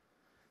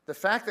 The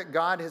fact that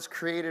God has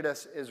created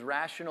us as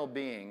rational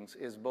beings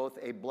is both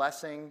a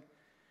blessing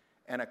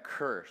and a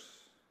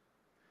curse.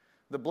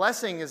 The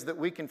blessing is that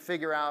we can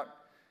figure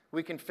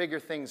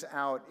things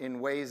out in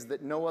ways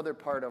that no other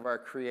part of our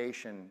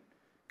creation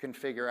can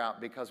figure out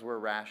because we're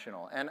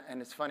rational. And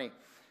it's funny,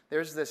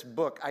 there's this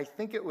book, I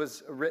think it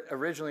was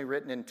originally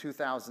written in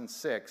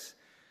 2006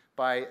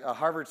 by a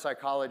Harvard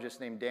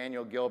psychologist named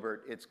Daniel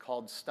Gilbert. It's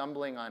called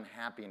Stumbling on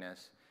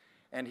Happiness.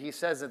 And he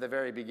says at the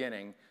very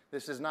beginning,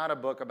 this is not a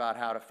book about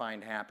how to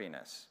find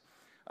happiness.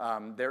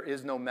 There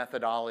is no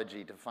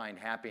methodology to find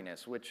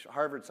happiness, which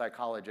Harvard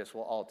psychologists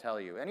will all tell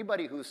you.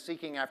 Anybody who's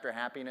seeking after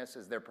happiness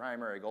as their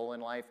primary goal in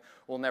life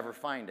will never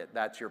find it.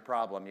 That's your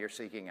problem. You're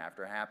seeking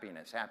after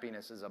happiness.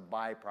 Happiness is a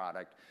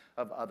byproduct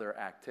of other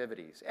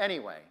activities.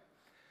 Anyway,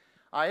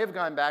 I have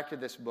gone back to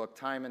this book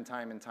time and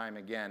time and time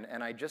again,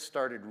 and I just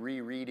started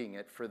rereading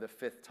it for the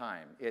 5th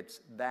time.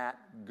 It's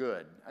that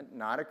good.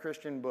 Not a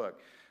Christian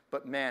book,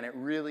 but man, it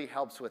really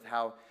helps with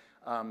how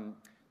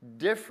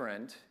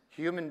different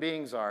human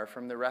beings are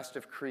from the rest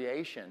of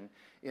creation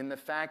in the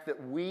fact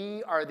that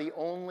we are the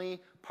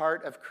only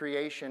part of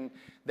creation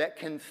that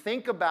can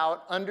think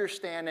about,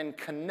 understand, and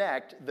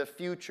connect the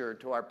future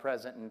to our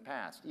present and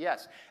past.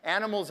 Yes,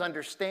 animals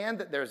understand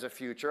that there's a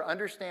future.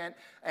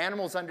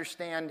 Animals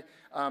understand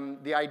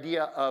the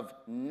idea of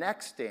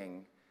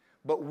nexting,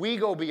 but we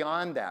go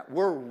beyond that.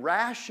 We're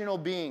rational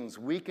beings.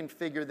 We can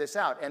figure this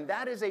out, and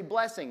that is a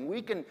blessing.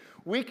 We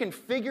can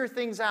figure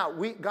things out.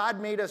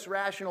 God made us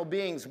rational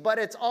beings, but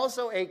it's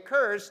also a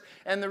curse,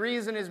 and the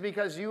reason is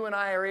because you and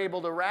I are able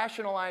to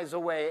rationalize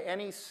away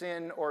any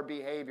sin or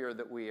behavior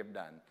that we have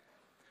done,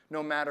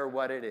 no matter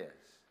what it is.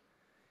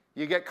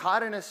 You get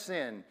caught in a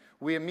sin,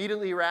 we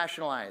immediately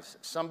rationalize,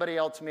 somebody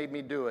else made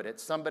me do it.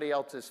 It's somebody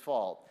else's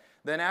fault.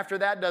 Then after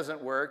that doesn't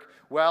work,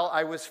 well,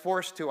 I was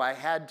forced to, I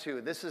had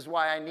to. This is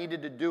why I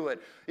needed to do it.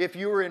 If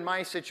you were in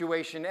my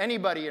situation,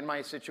 anybody in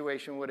my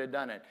situation would have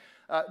done it.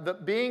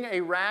 Being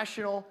a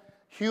rational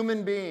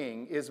human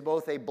being is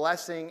both a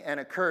blessing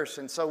and a curse,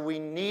 and so we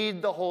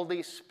need the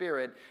Holy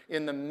Spirit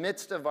in the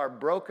midst of our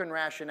broken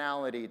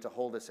rationality to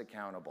hold us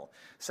accountable.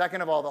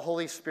 Second of all, the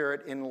Holy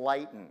Spirit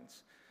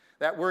enlightens.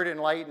 That word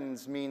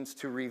enlightens means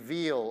to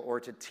reveal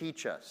or to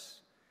teach us.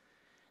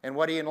 And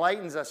what he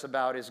enlightens us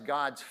about is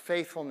God's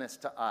faithfulness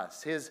to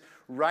us, his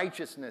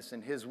righteousness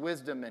and his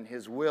wisdom and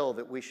his will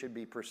that we should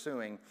be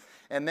pursuing.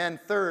 And then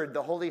third,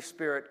 the Holy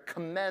Spirit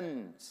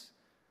commends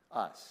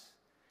us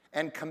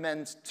and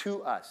commends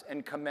to us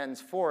and commends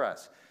for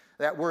us.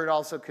 That word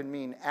also can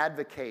mean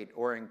advocate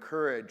or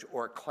encourage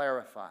or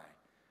clarify.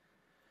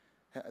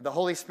 The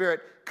Holy Spirit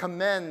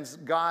commends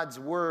God's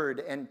word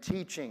and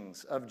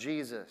teachings of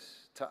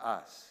Jesus to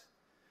us.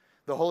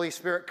 The Holy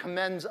Spirit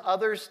commends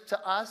others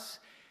to us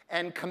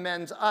and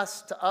commends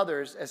us to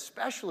others,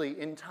 especially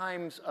in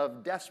times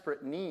of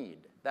desperate need.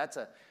 That's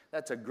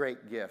a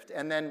great gift.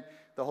 And then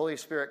the Holy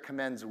Spirit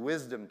commends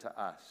wisdom to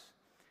us,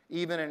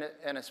 even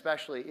and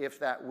especially if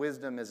that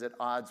wisdom is at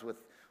odds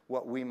with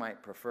what we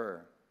might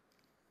prefer.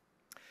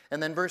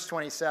 And then verse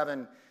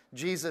 27,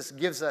 Jesus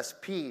gives us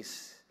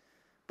peace,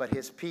 but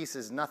his peace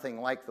is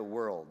nothing like the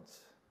world's.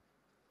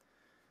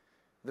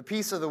 The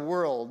peace of the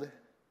world,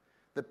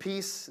 the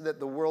peace that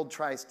the world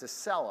tries to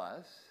sell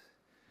us,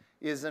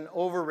 is an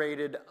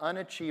overrated,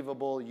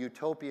 unachievable,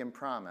 utopian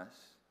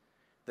promise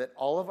that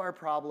all of our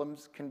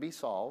problems can be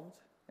solved,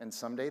 and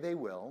someday they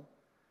will,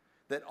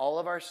 that all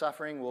of our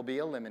suffering will be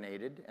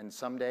eliminated, and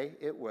someday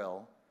it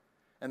will,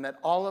 and that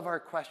all of our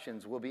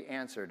questions will be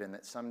answered, and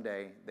that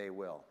someday they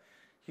will.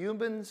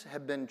 Humans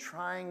have been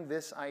trying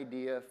this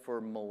idea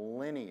for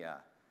millennia.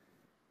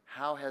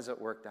 How has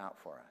it worked out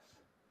for us?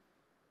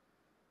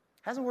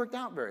 Hasn't worked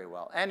out very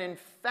well. And in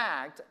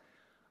fact,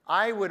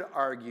 I would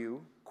argue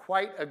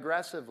quite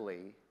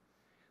aggressively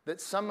that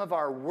some of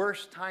our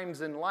worst times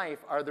in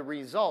life are the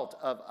result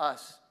of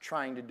us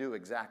trying to do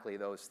exactly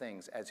those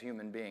things as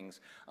human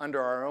beings,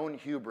 under our own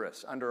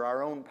hubris, under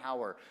our own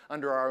power,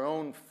 under our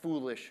own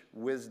foolish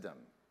wisdom.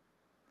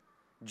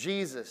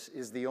 Jesus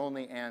is the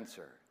only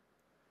answer.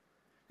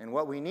 And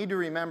what we need to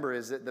remember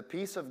is that the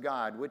peace of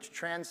God, which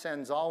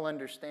transcends all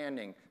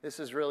understanding,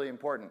 this is really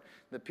important.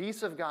 The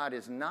peace of God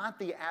is not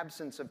the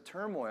absence of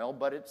turmoil,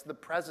 but it's the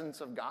presence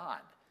of God.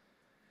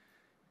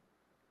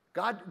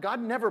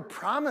 God never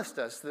promised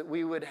us that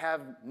we would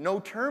have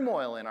no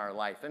turmoil in our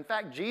life. In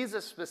fact,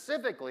 Jesus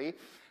specifically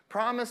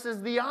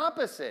promises the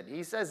opposite.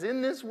 He says,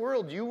 in this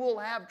world you will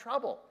have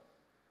trouble,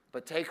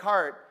 but take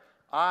heart,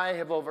 I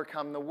have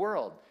overcome the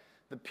world.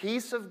 The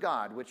peace of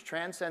God, which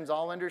transcends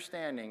all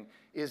understanding,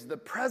 is the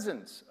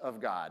presence of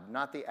God,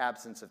 not the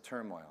absence of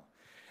turmoil.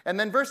 And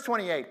then verse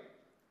 28,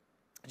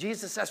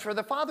 Jesus says, for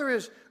the Father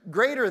is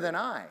greater than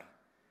I.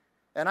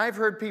 And I've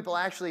heard people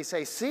actually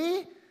say,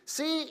 see,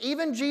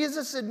 even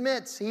Jesus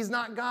admits he's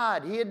not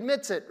God. He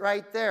admits it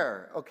right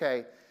there.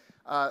 Okay,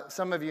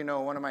 some of you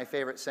know one of my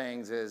favorite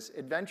sayings is,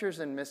 adventures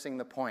in missing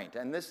the point.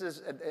 And this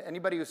is,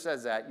 anybody who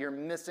says that, you're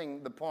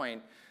missing the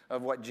point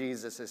of what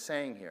Jesus is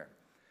saying here.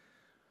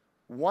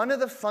 One of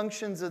the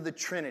functions of the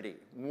Trinity,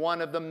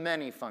 one of the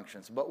many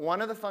functions, but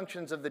one of the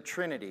functions of the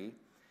Trinity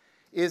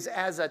is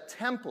as a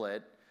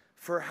template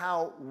for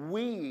how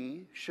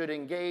we should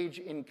engage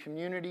in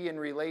community and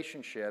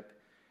relationship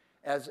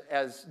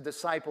as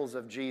disciples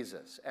of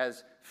Jesus,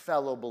 as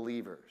fellow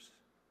believers.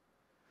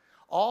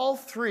 All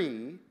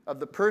three of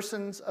the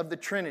persons of the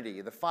Trinity,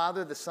 the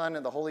Father, the Son,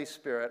 and the Holy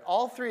Spirit,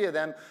 all three of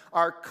them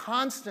are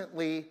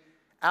constantly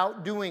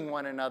outdoing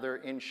one another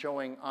in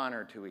showing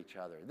honor to each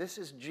other. This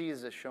is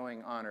Jesus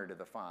showing honor to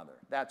the Father.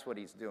 That's what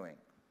he's doing.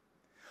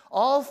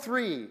 All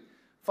three,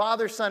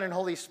 Father, Son, and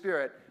Holy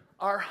Spirit,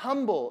 are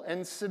humble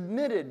and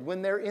submitted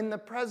when they're in the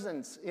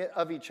presence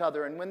of each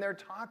other and when they're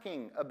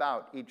talking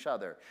about each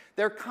other.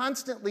 They're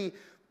constantly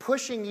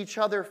pushing each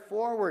other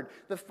forward.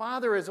 The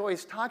Father is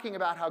always talking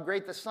about how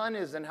great the Son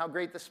is and how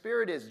great the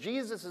Spirit is.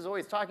 Jesus is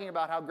always talking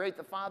about how great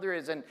the Father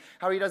is and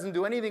how he doesn't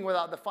do anything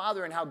without the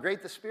Father and how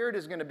great the Spirit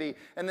is going to be.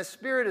 And the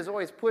Spirit is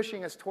always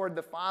pushing us toward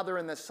the Father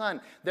and the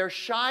Son. They're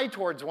shy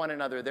towards one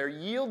another. They're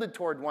yielded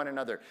toward one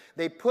another.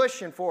 They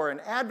push and for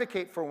and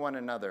advocate for one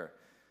another.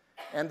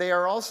 And they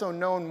are also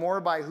known more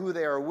by who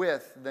they are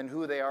with than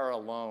who they are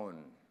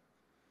alone.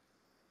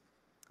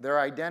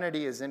 Their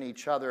identity is in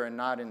each other and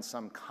not in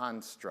some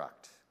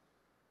construct.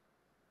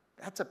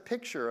 That's a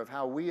picture of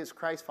how we as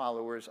Christ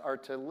followers are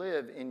to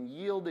live in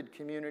yielded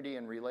community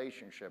and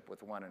relationship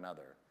with one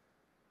another.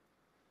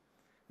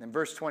 In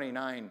verse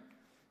 29,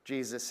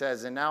 Jesus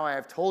says, "And now I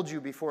have told you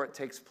before it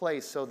takes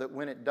place, so that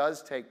when it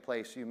does take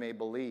place, you may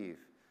believe."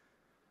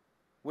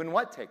 When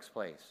what takes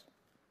place?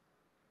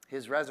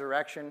 His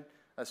resurrection,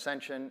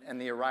 ascension,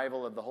 and the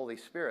arrival of the Holy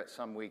Spirit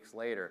some weeks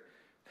later.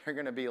 They're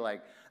going to be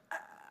like,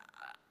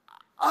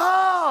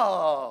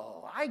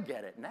 "Oh, I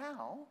get it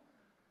now."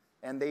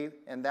 And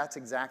that's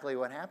exactly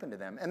what happened to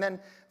them. And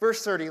then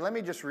verse 30, let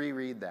me just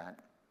reread that.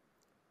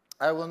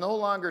 "I will no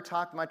longer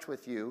talk much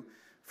with you,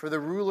 for the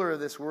ruler of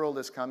this world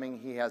is coming.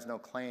 He has no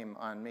claim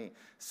on me."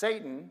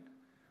 Satan,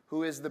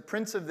 who is the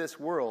prince of this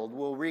world,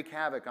 will wreak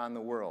havoc on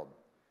the world.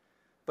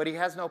 But he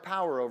has no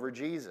power over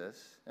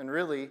Jesus. And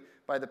really,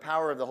 by the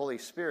power of the Holy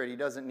Spirit, he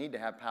doesn't need to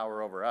have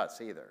power over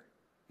us either.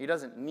 He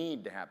doesn't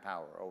need to have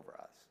power over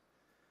us.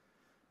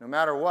 No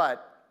matter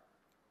what,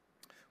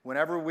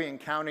 whenever we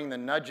encounter the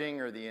nudging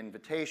or the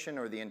invitation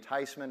or the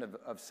enticement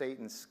of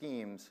Satan's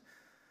schemes,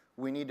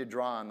 we need to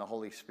draw on the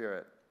Holy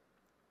Spirit.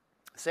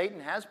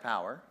 Satan has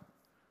power,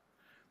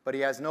 but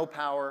he has no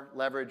power,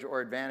 leverage, or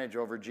advantage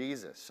over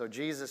Jesus. So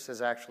Jesus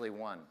has actually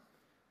won.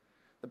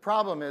 The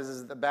problem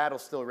is the battle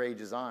still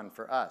rages on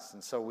for us,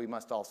 and so we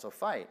must also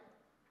fight.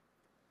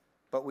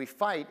 But we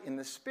fight in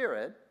the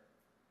Spirit,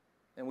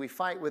 and we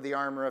fight with the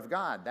armor of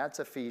God. That's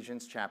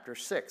Ephesians chapter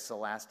 6, the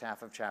last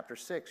half of chapter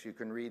 6. You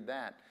can read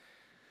that.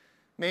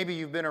 Maybe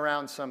you've been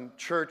around some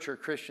church or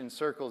Christian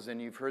circles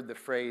and you've heard the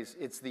phrase,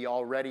 "It's the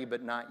already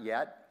but not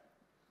yet."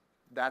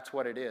 That's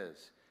what it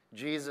is.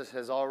 Jesus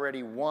has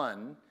already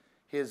won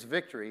his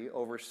victory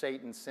over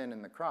Satan's sin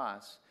and the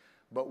cross,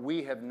 but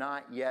we have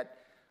not yet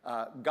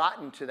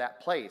gotten to that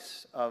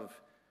place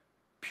of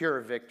pure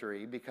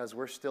victory because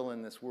we're still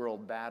in this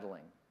world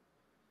battling.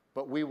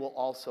 But we will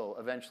also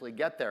eventually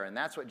get there, and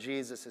that's what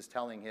Jesus is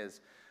telling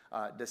his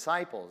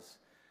disciples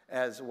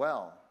as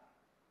well.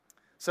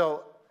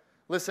 So,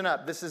 listen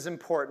up, this is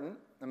important.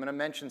 I'm going to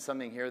mention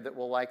something here that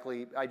will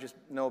likely, I just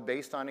know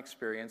based on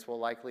experience, will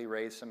likely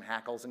raise some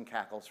hackles and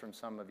cackles from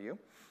some of you.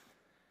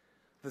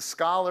 The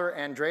scholar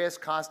Andreas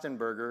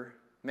Kostenberger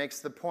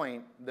makes the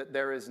point that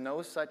there is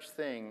no such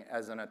thing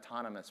as an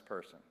autonomous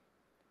person.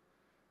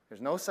 There's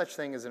no such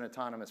thing as an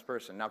autonomous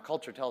person. Now,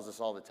 culture tells us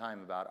all the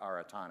time about our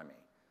autonomy.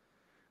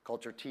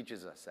 Culture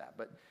teaches us that.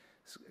 But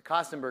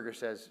Kostenberger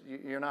says,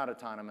 you're not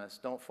autonomous.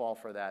 Don't fall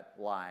for that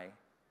lie.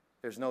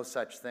 There's no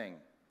such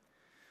thing.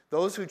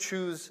 Those who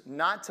choose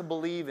not to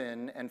believe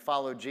in and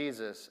follow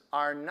Jesus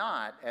are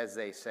not, as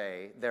they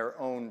say, their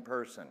own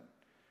person.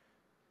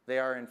 They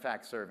are, in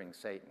fact, serving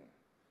Satan.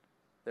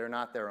 They're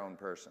not their own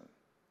person.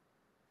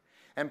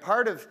 And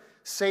part of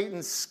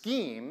Satan's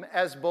scheme,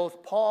 as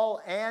both Paul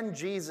and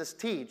Jesus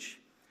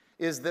teach,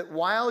 is that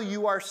while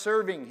you are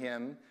serving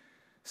him,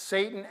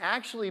 Satan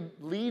actually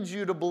leads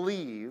you to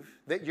believe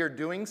that you're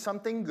doing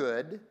something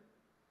good,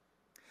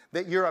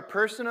 that you're a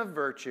person of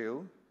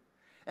virtue,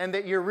 and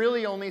that you're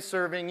really only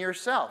serving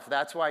yourself.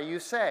 That's why you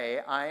say,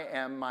 "I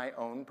am my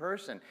own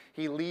person."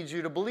 He leads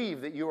you to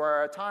believe that you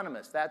are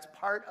autonomous. That's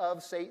part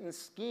of Satan's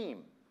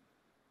scheme.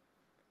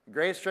 The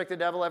greatest trick the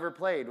devil ever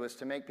played was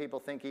to make people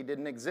think he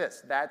didn't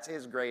exist. That's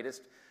his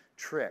greatest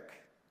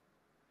trick.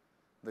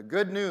 The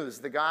good news,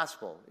 the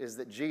gospel, is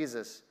that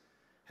Jesus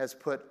has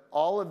put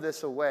all of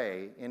this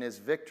away in his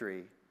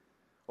victory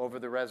over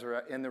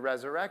in the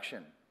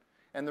resurrection.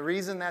 And the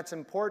reason that's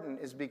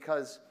important is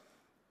because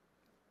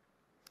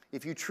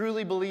if you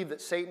truly believe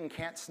that Satan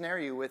can't snare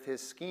you with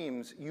his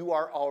schemes, you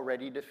are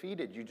already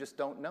defeated. You just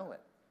don't know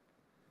it.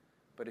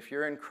 But if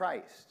you're in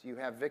Christ, you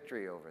have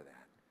victory over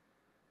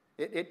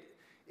that.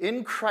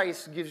 In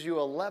Christ gives you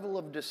a level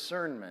of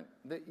discernment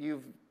that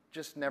you've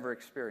just never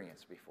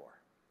experienced before.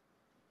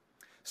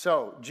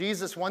 So,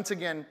 Jesus once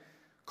again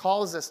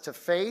calls us to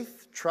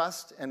faith,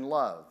 trust, and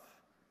love.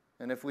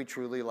 And if we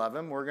truly love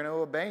him, we're going to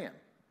obey him.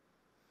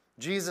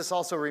 Jesus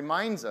also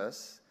reminds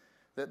us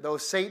that though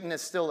Satan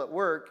is still at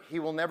work, he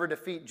will never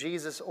defeat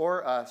Jesus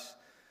or us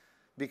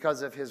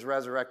because of his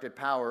resurrected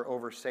power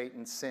over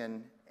Satan,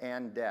 sin,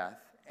 and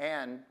death,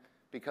 and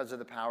because of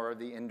the power of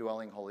the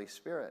indwelling Holy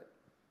Spirit.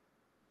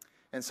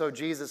 And so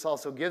Jesus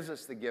also gives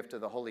us the gift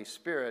of the Holy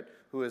Spirit,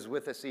 who is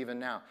with us even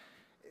now.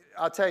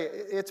 I'll tell you,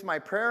 it's my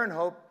prayer and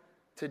hope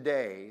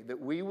today that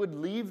we would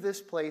leave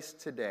this place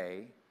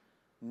today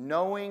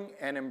knowing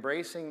and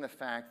embracing the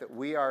fact that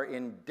we are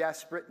in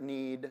desperate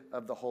need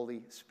of the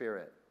Holy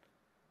Spirit,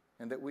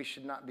 and that we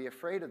should not be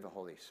afraid of the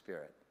Holy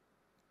Spirit.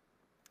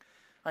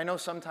 I know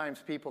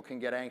sometimes people can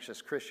get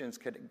anxious, Christians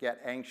could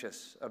get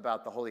anxious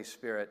about the Holy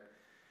Spirit,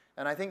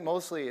 and I think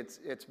mostly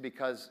it's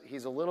because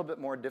he's a little bit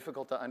more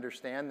difficult to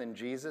understand than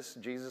Jesus.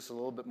 Jesus is a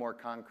little bit more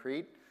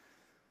concrete,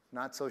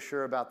 not so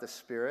sure about the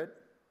Spirit,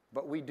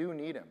 but we do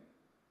need him.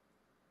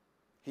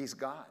 He's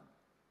God.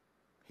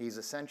 He's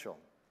essential.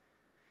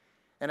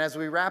 And as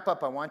we wrap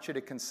up, I want you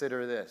to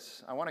consider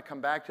this. I want to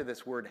come back to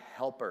this word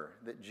helper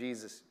that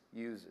Jesus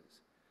uses.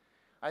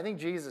 I think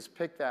Jesus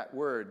picked that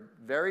word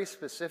very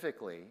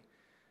specifically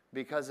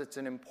because it's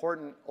an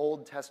important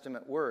Old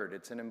Testament word.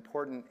 It's an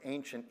important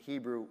ancient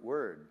Hebrew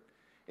word.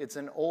 It's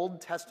an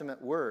Old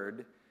Testament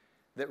word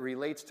that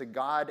relates to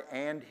God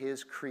and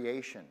his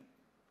creation.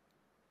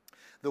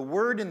 The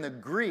word in the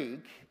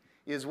Greek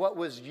is what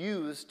was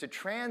used to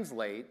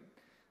translate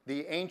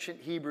the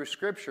ancient Hebrew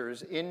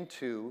scriptures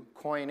into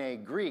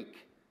Koine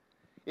Greek.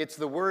 It's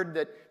the word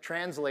that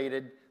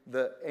translated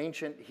the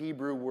ancient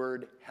Hebrew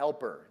word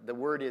helper. The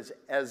word is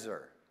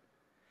ezer.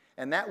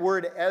 And that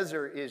word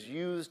ezer is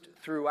used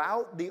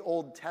throughout the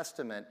Old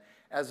Testament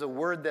as a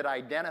word that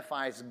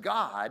identifies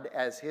God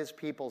as his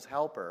people's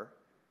helper.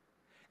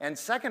 And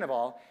second of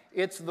all,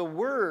 it's the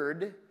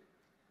word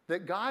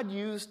that God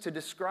used to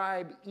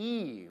describe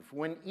Eve.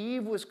 When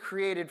Eve was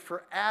created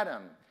for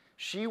Adam,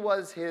 she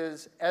was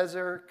his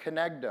ezer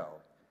kenegdo,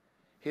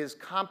 his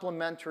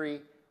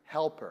complementary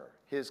helper,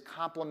 his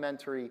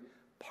complementary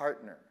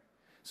partner.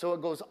 So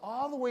it goes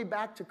all the way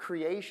back to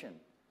creation.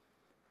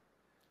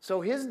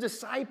 So his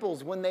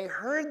disciples, when they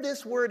heard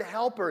this word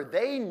helper,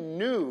 they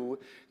knew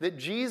that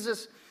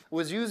Jesus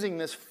was using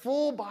this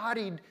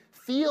full-bodied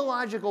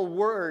theological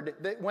word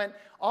that went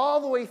all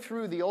the way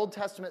through the Old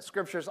Testament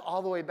scriptures,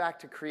 all the way back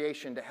to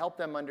creation, to help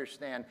them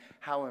understand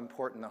how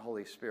important the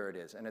Holy Spirit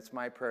is. And it's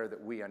my prayer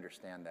that we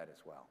understand that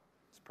as well.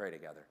 Let's pray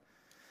together.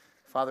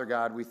 Father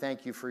God, we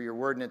thank you for your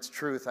word and its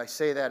truth. I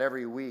say that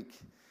every week.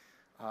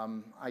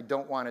 I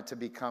don't want it to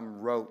become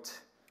rote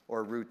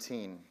or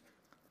routine,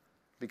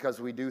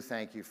 because we do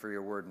thank you for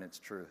your word and its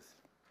truth.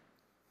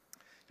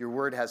 Your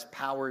word has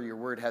power. Your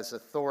word has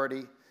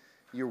authority.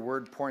 Your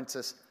word points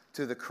us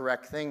to the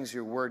correct things.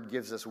 Your word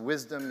gives us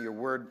wisdom. Your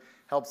word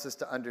helps us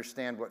to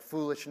understand what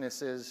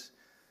foolishness is.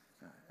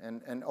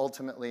 And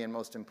ultimately, and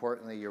most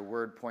importantly, your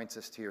word points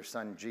us to your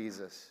Son,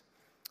 Jesus,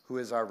 who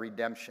is our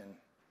redemption,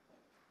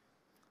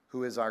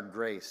 who is our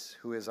grace,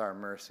 who is our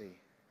mercy.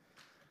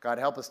 God,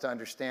 help us to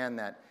understand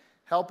that.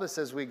 Help us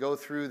as we go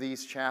through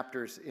these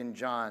chapters in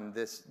John,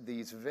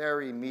 these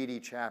very meaty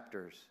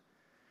chapters,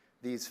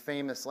 these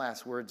famous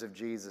last words of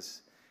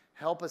Jesus.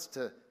 Help us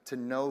to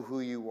know who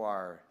you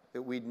are,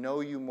 that we'd know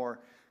you more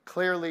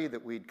clearly,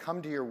 that we'd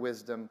come to your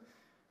wisdom,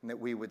 and that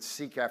we would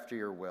seek after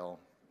your will.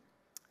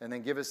 And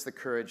then give us the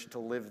courage to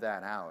live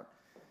that out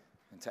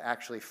and to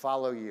actually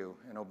follow you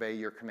and obey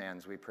your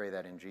commands. We pray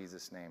that in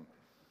Jesus' name.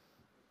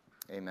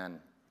 Amen.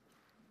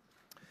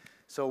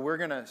 So we're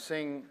going to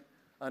sing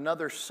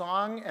another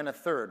song and a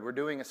third. We're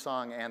doing a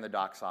song and the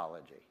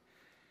doxology.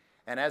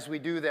 And as we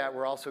do that,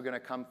 we're also going to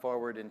come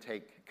forward and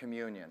take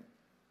communion.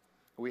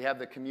 We have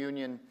the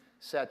communion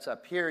sets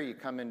up here. You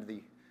come into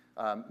the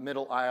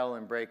middle aisle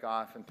and break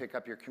off and pick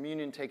up your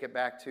communion, take it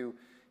back to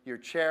your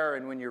chair,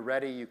 and when you're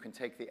ready, you can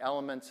take the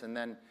elements, and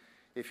then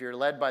if you're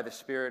led by the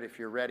Spirit, if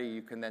you're ready,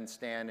 you can then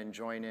stand and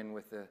join in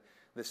with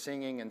the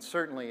singing, and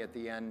certainly at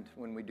the end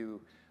when we do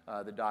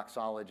the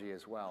doxology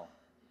as well.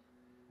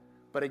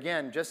 But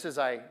again, just as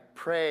I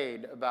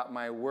prayed about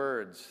my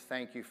words,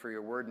 thank you for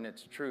your word and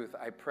its truth,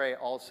 I pray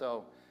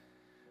also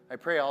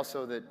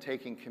that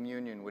taking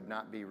communion would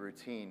not be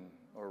routine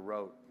or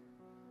rote.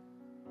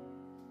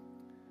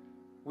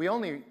 We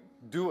only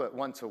do it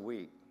once a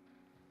week.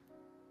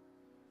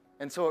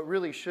 And so it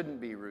really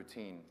shouldn't be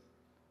routine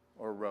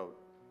or rote.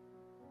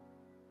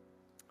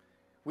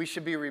 We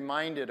should be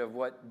reminded of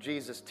what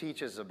Jesus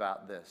teaches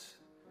about this,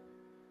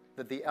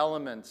 that the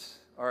elements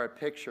are a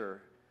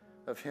picture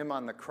of him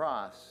on the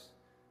cross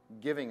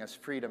giving us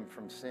freedom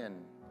from sin,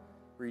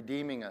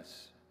 redeeming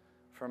us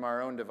from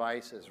our own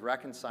devices,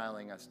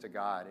 reconciling us to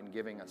God, and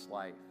giving us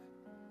life.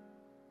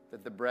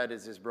 That the bread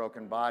is his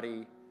broken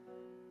body,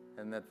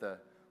 and that the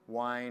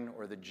wine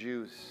or the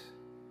juice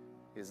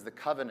is the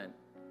covenant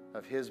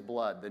of his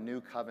blood, the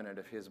new covenant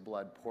of his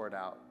blood poured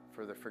out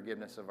for the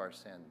forgiveness of our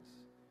sins.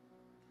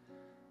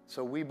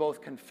 So we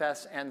both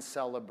confess and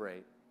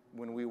celebrate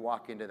when we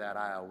walk into that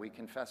aisle. We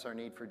confess our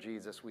need for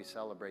Jesus. We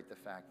celebrate the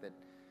fact that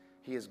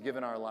He has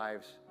given our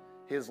lives,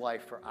 his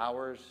life for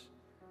ours,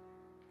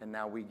 and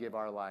now we give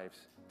our lives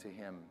to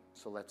him.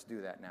 So let's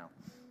do that now.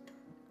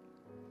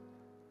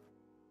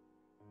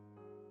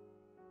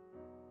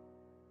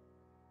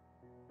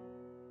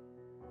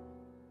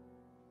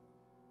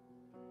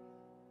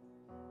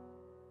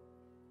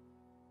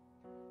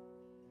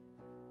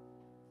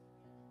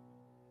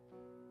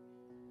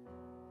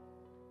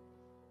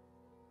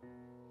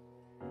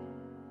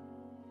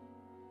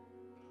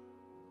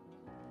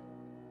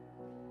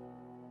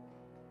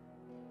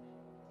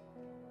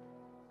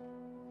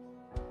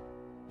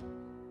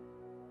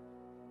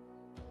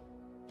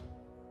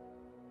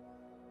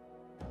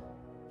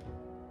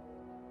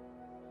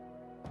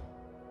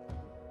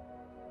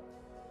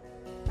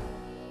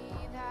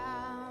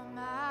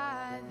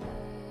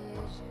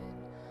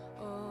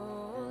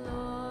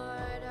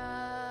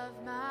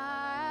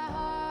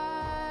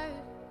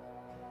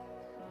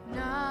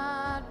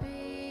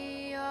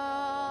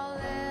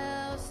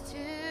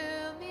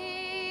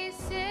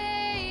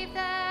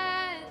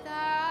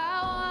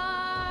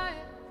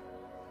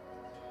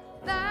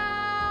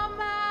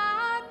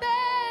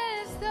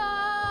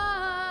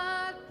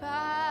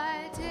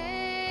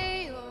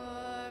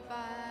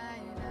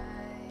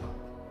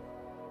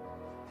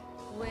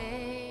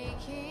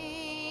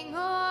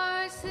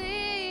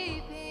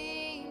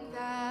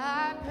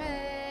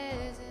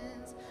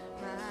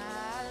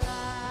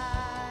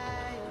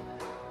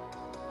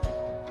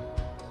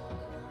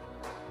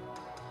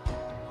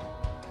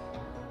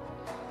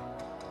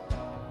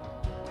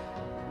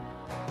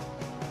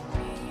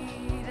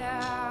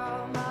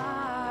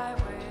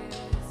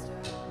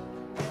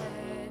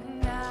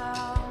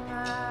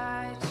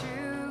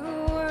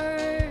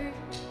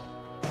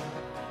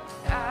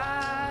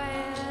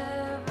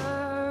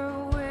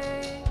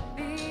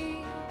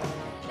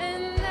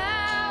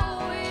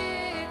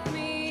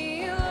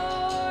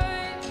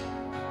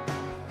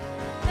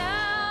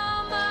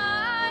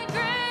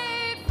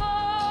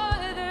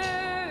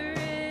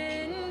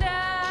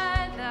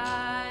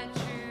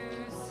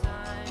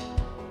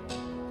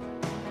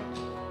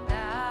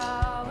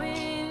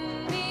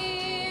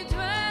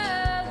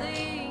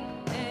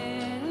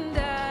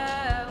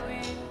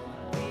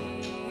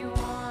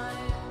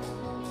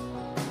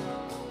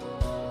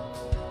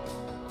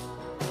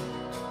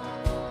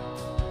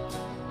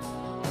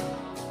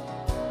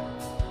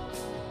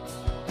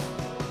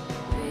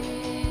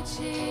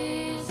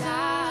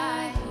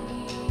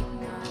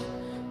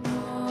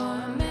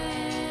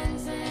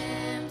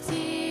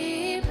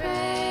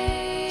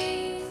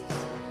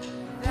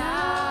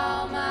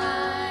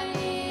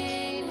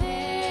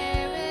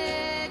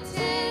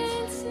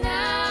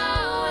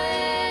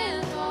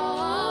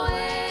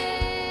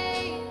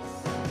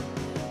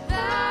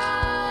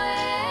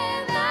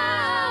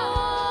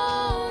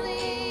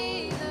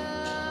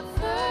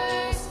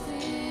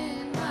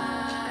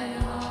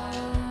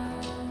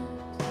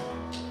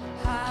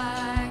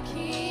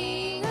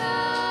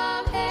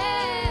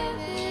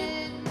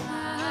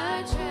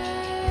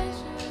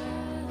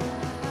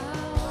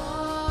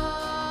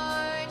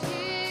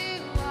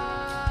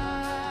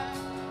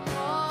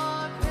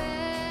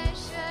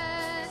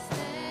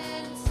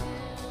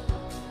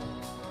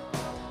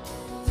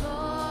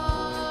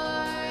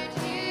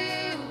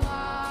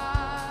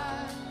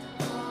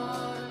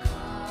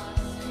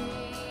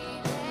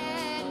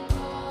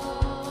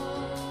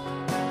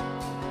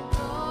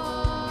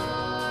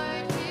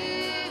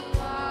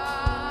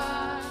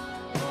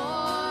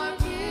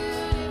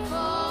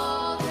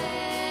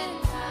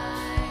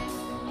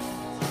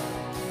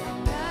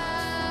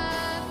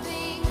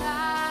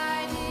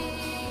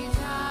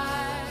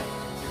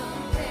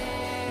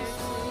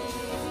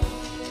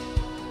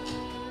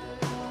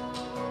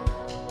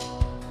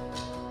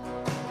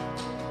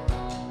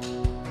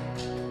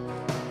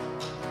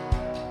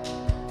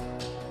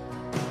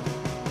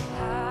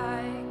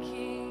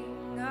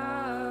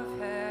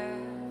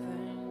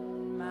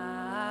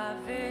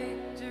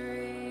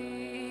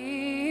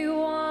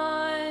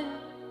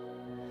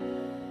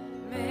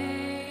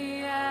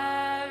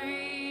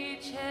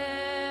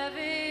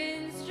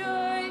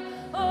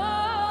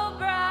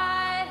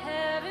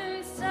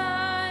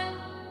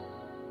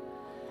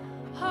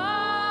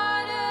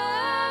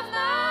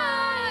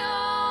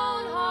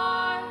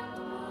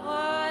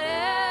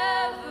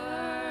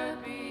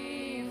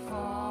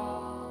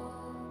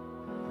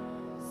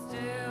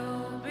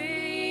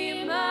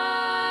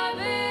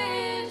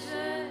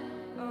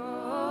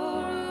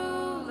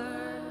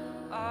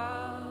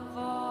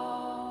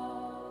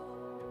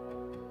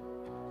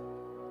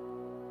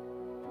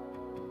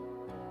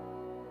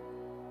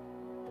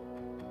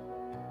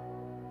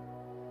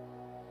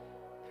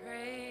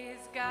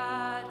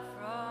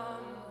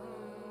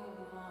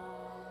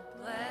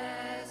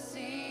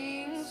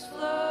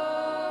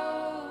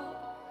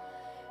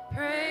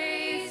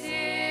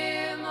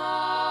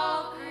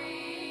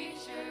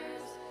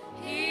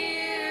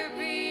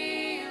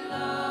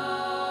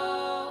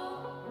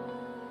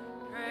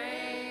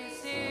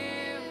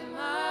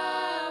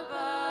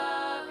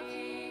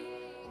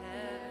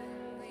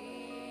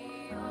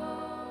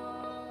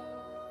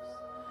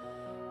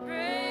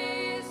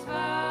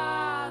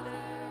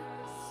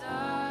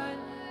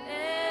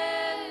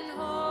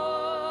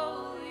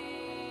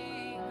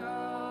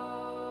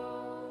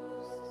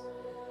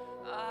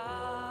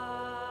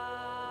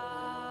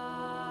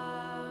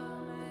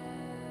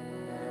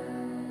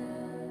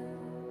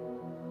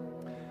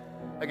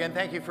 Again,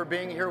 thank you for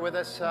being here with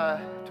us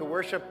to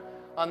worship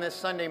on this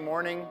Sunday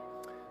morning.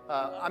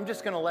 I'm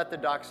just going to let the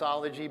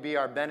doxology be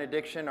our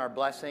benediction, our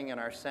blessing, and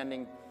our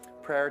sending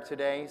prayer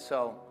today.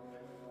 So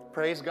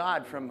praise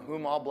God, from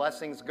whom all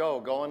blessings go.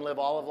 Go and live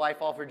all of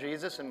life all for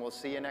Jesus, and we'll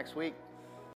see you next week.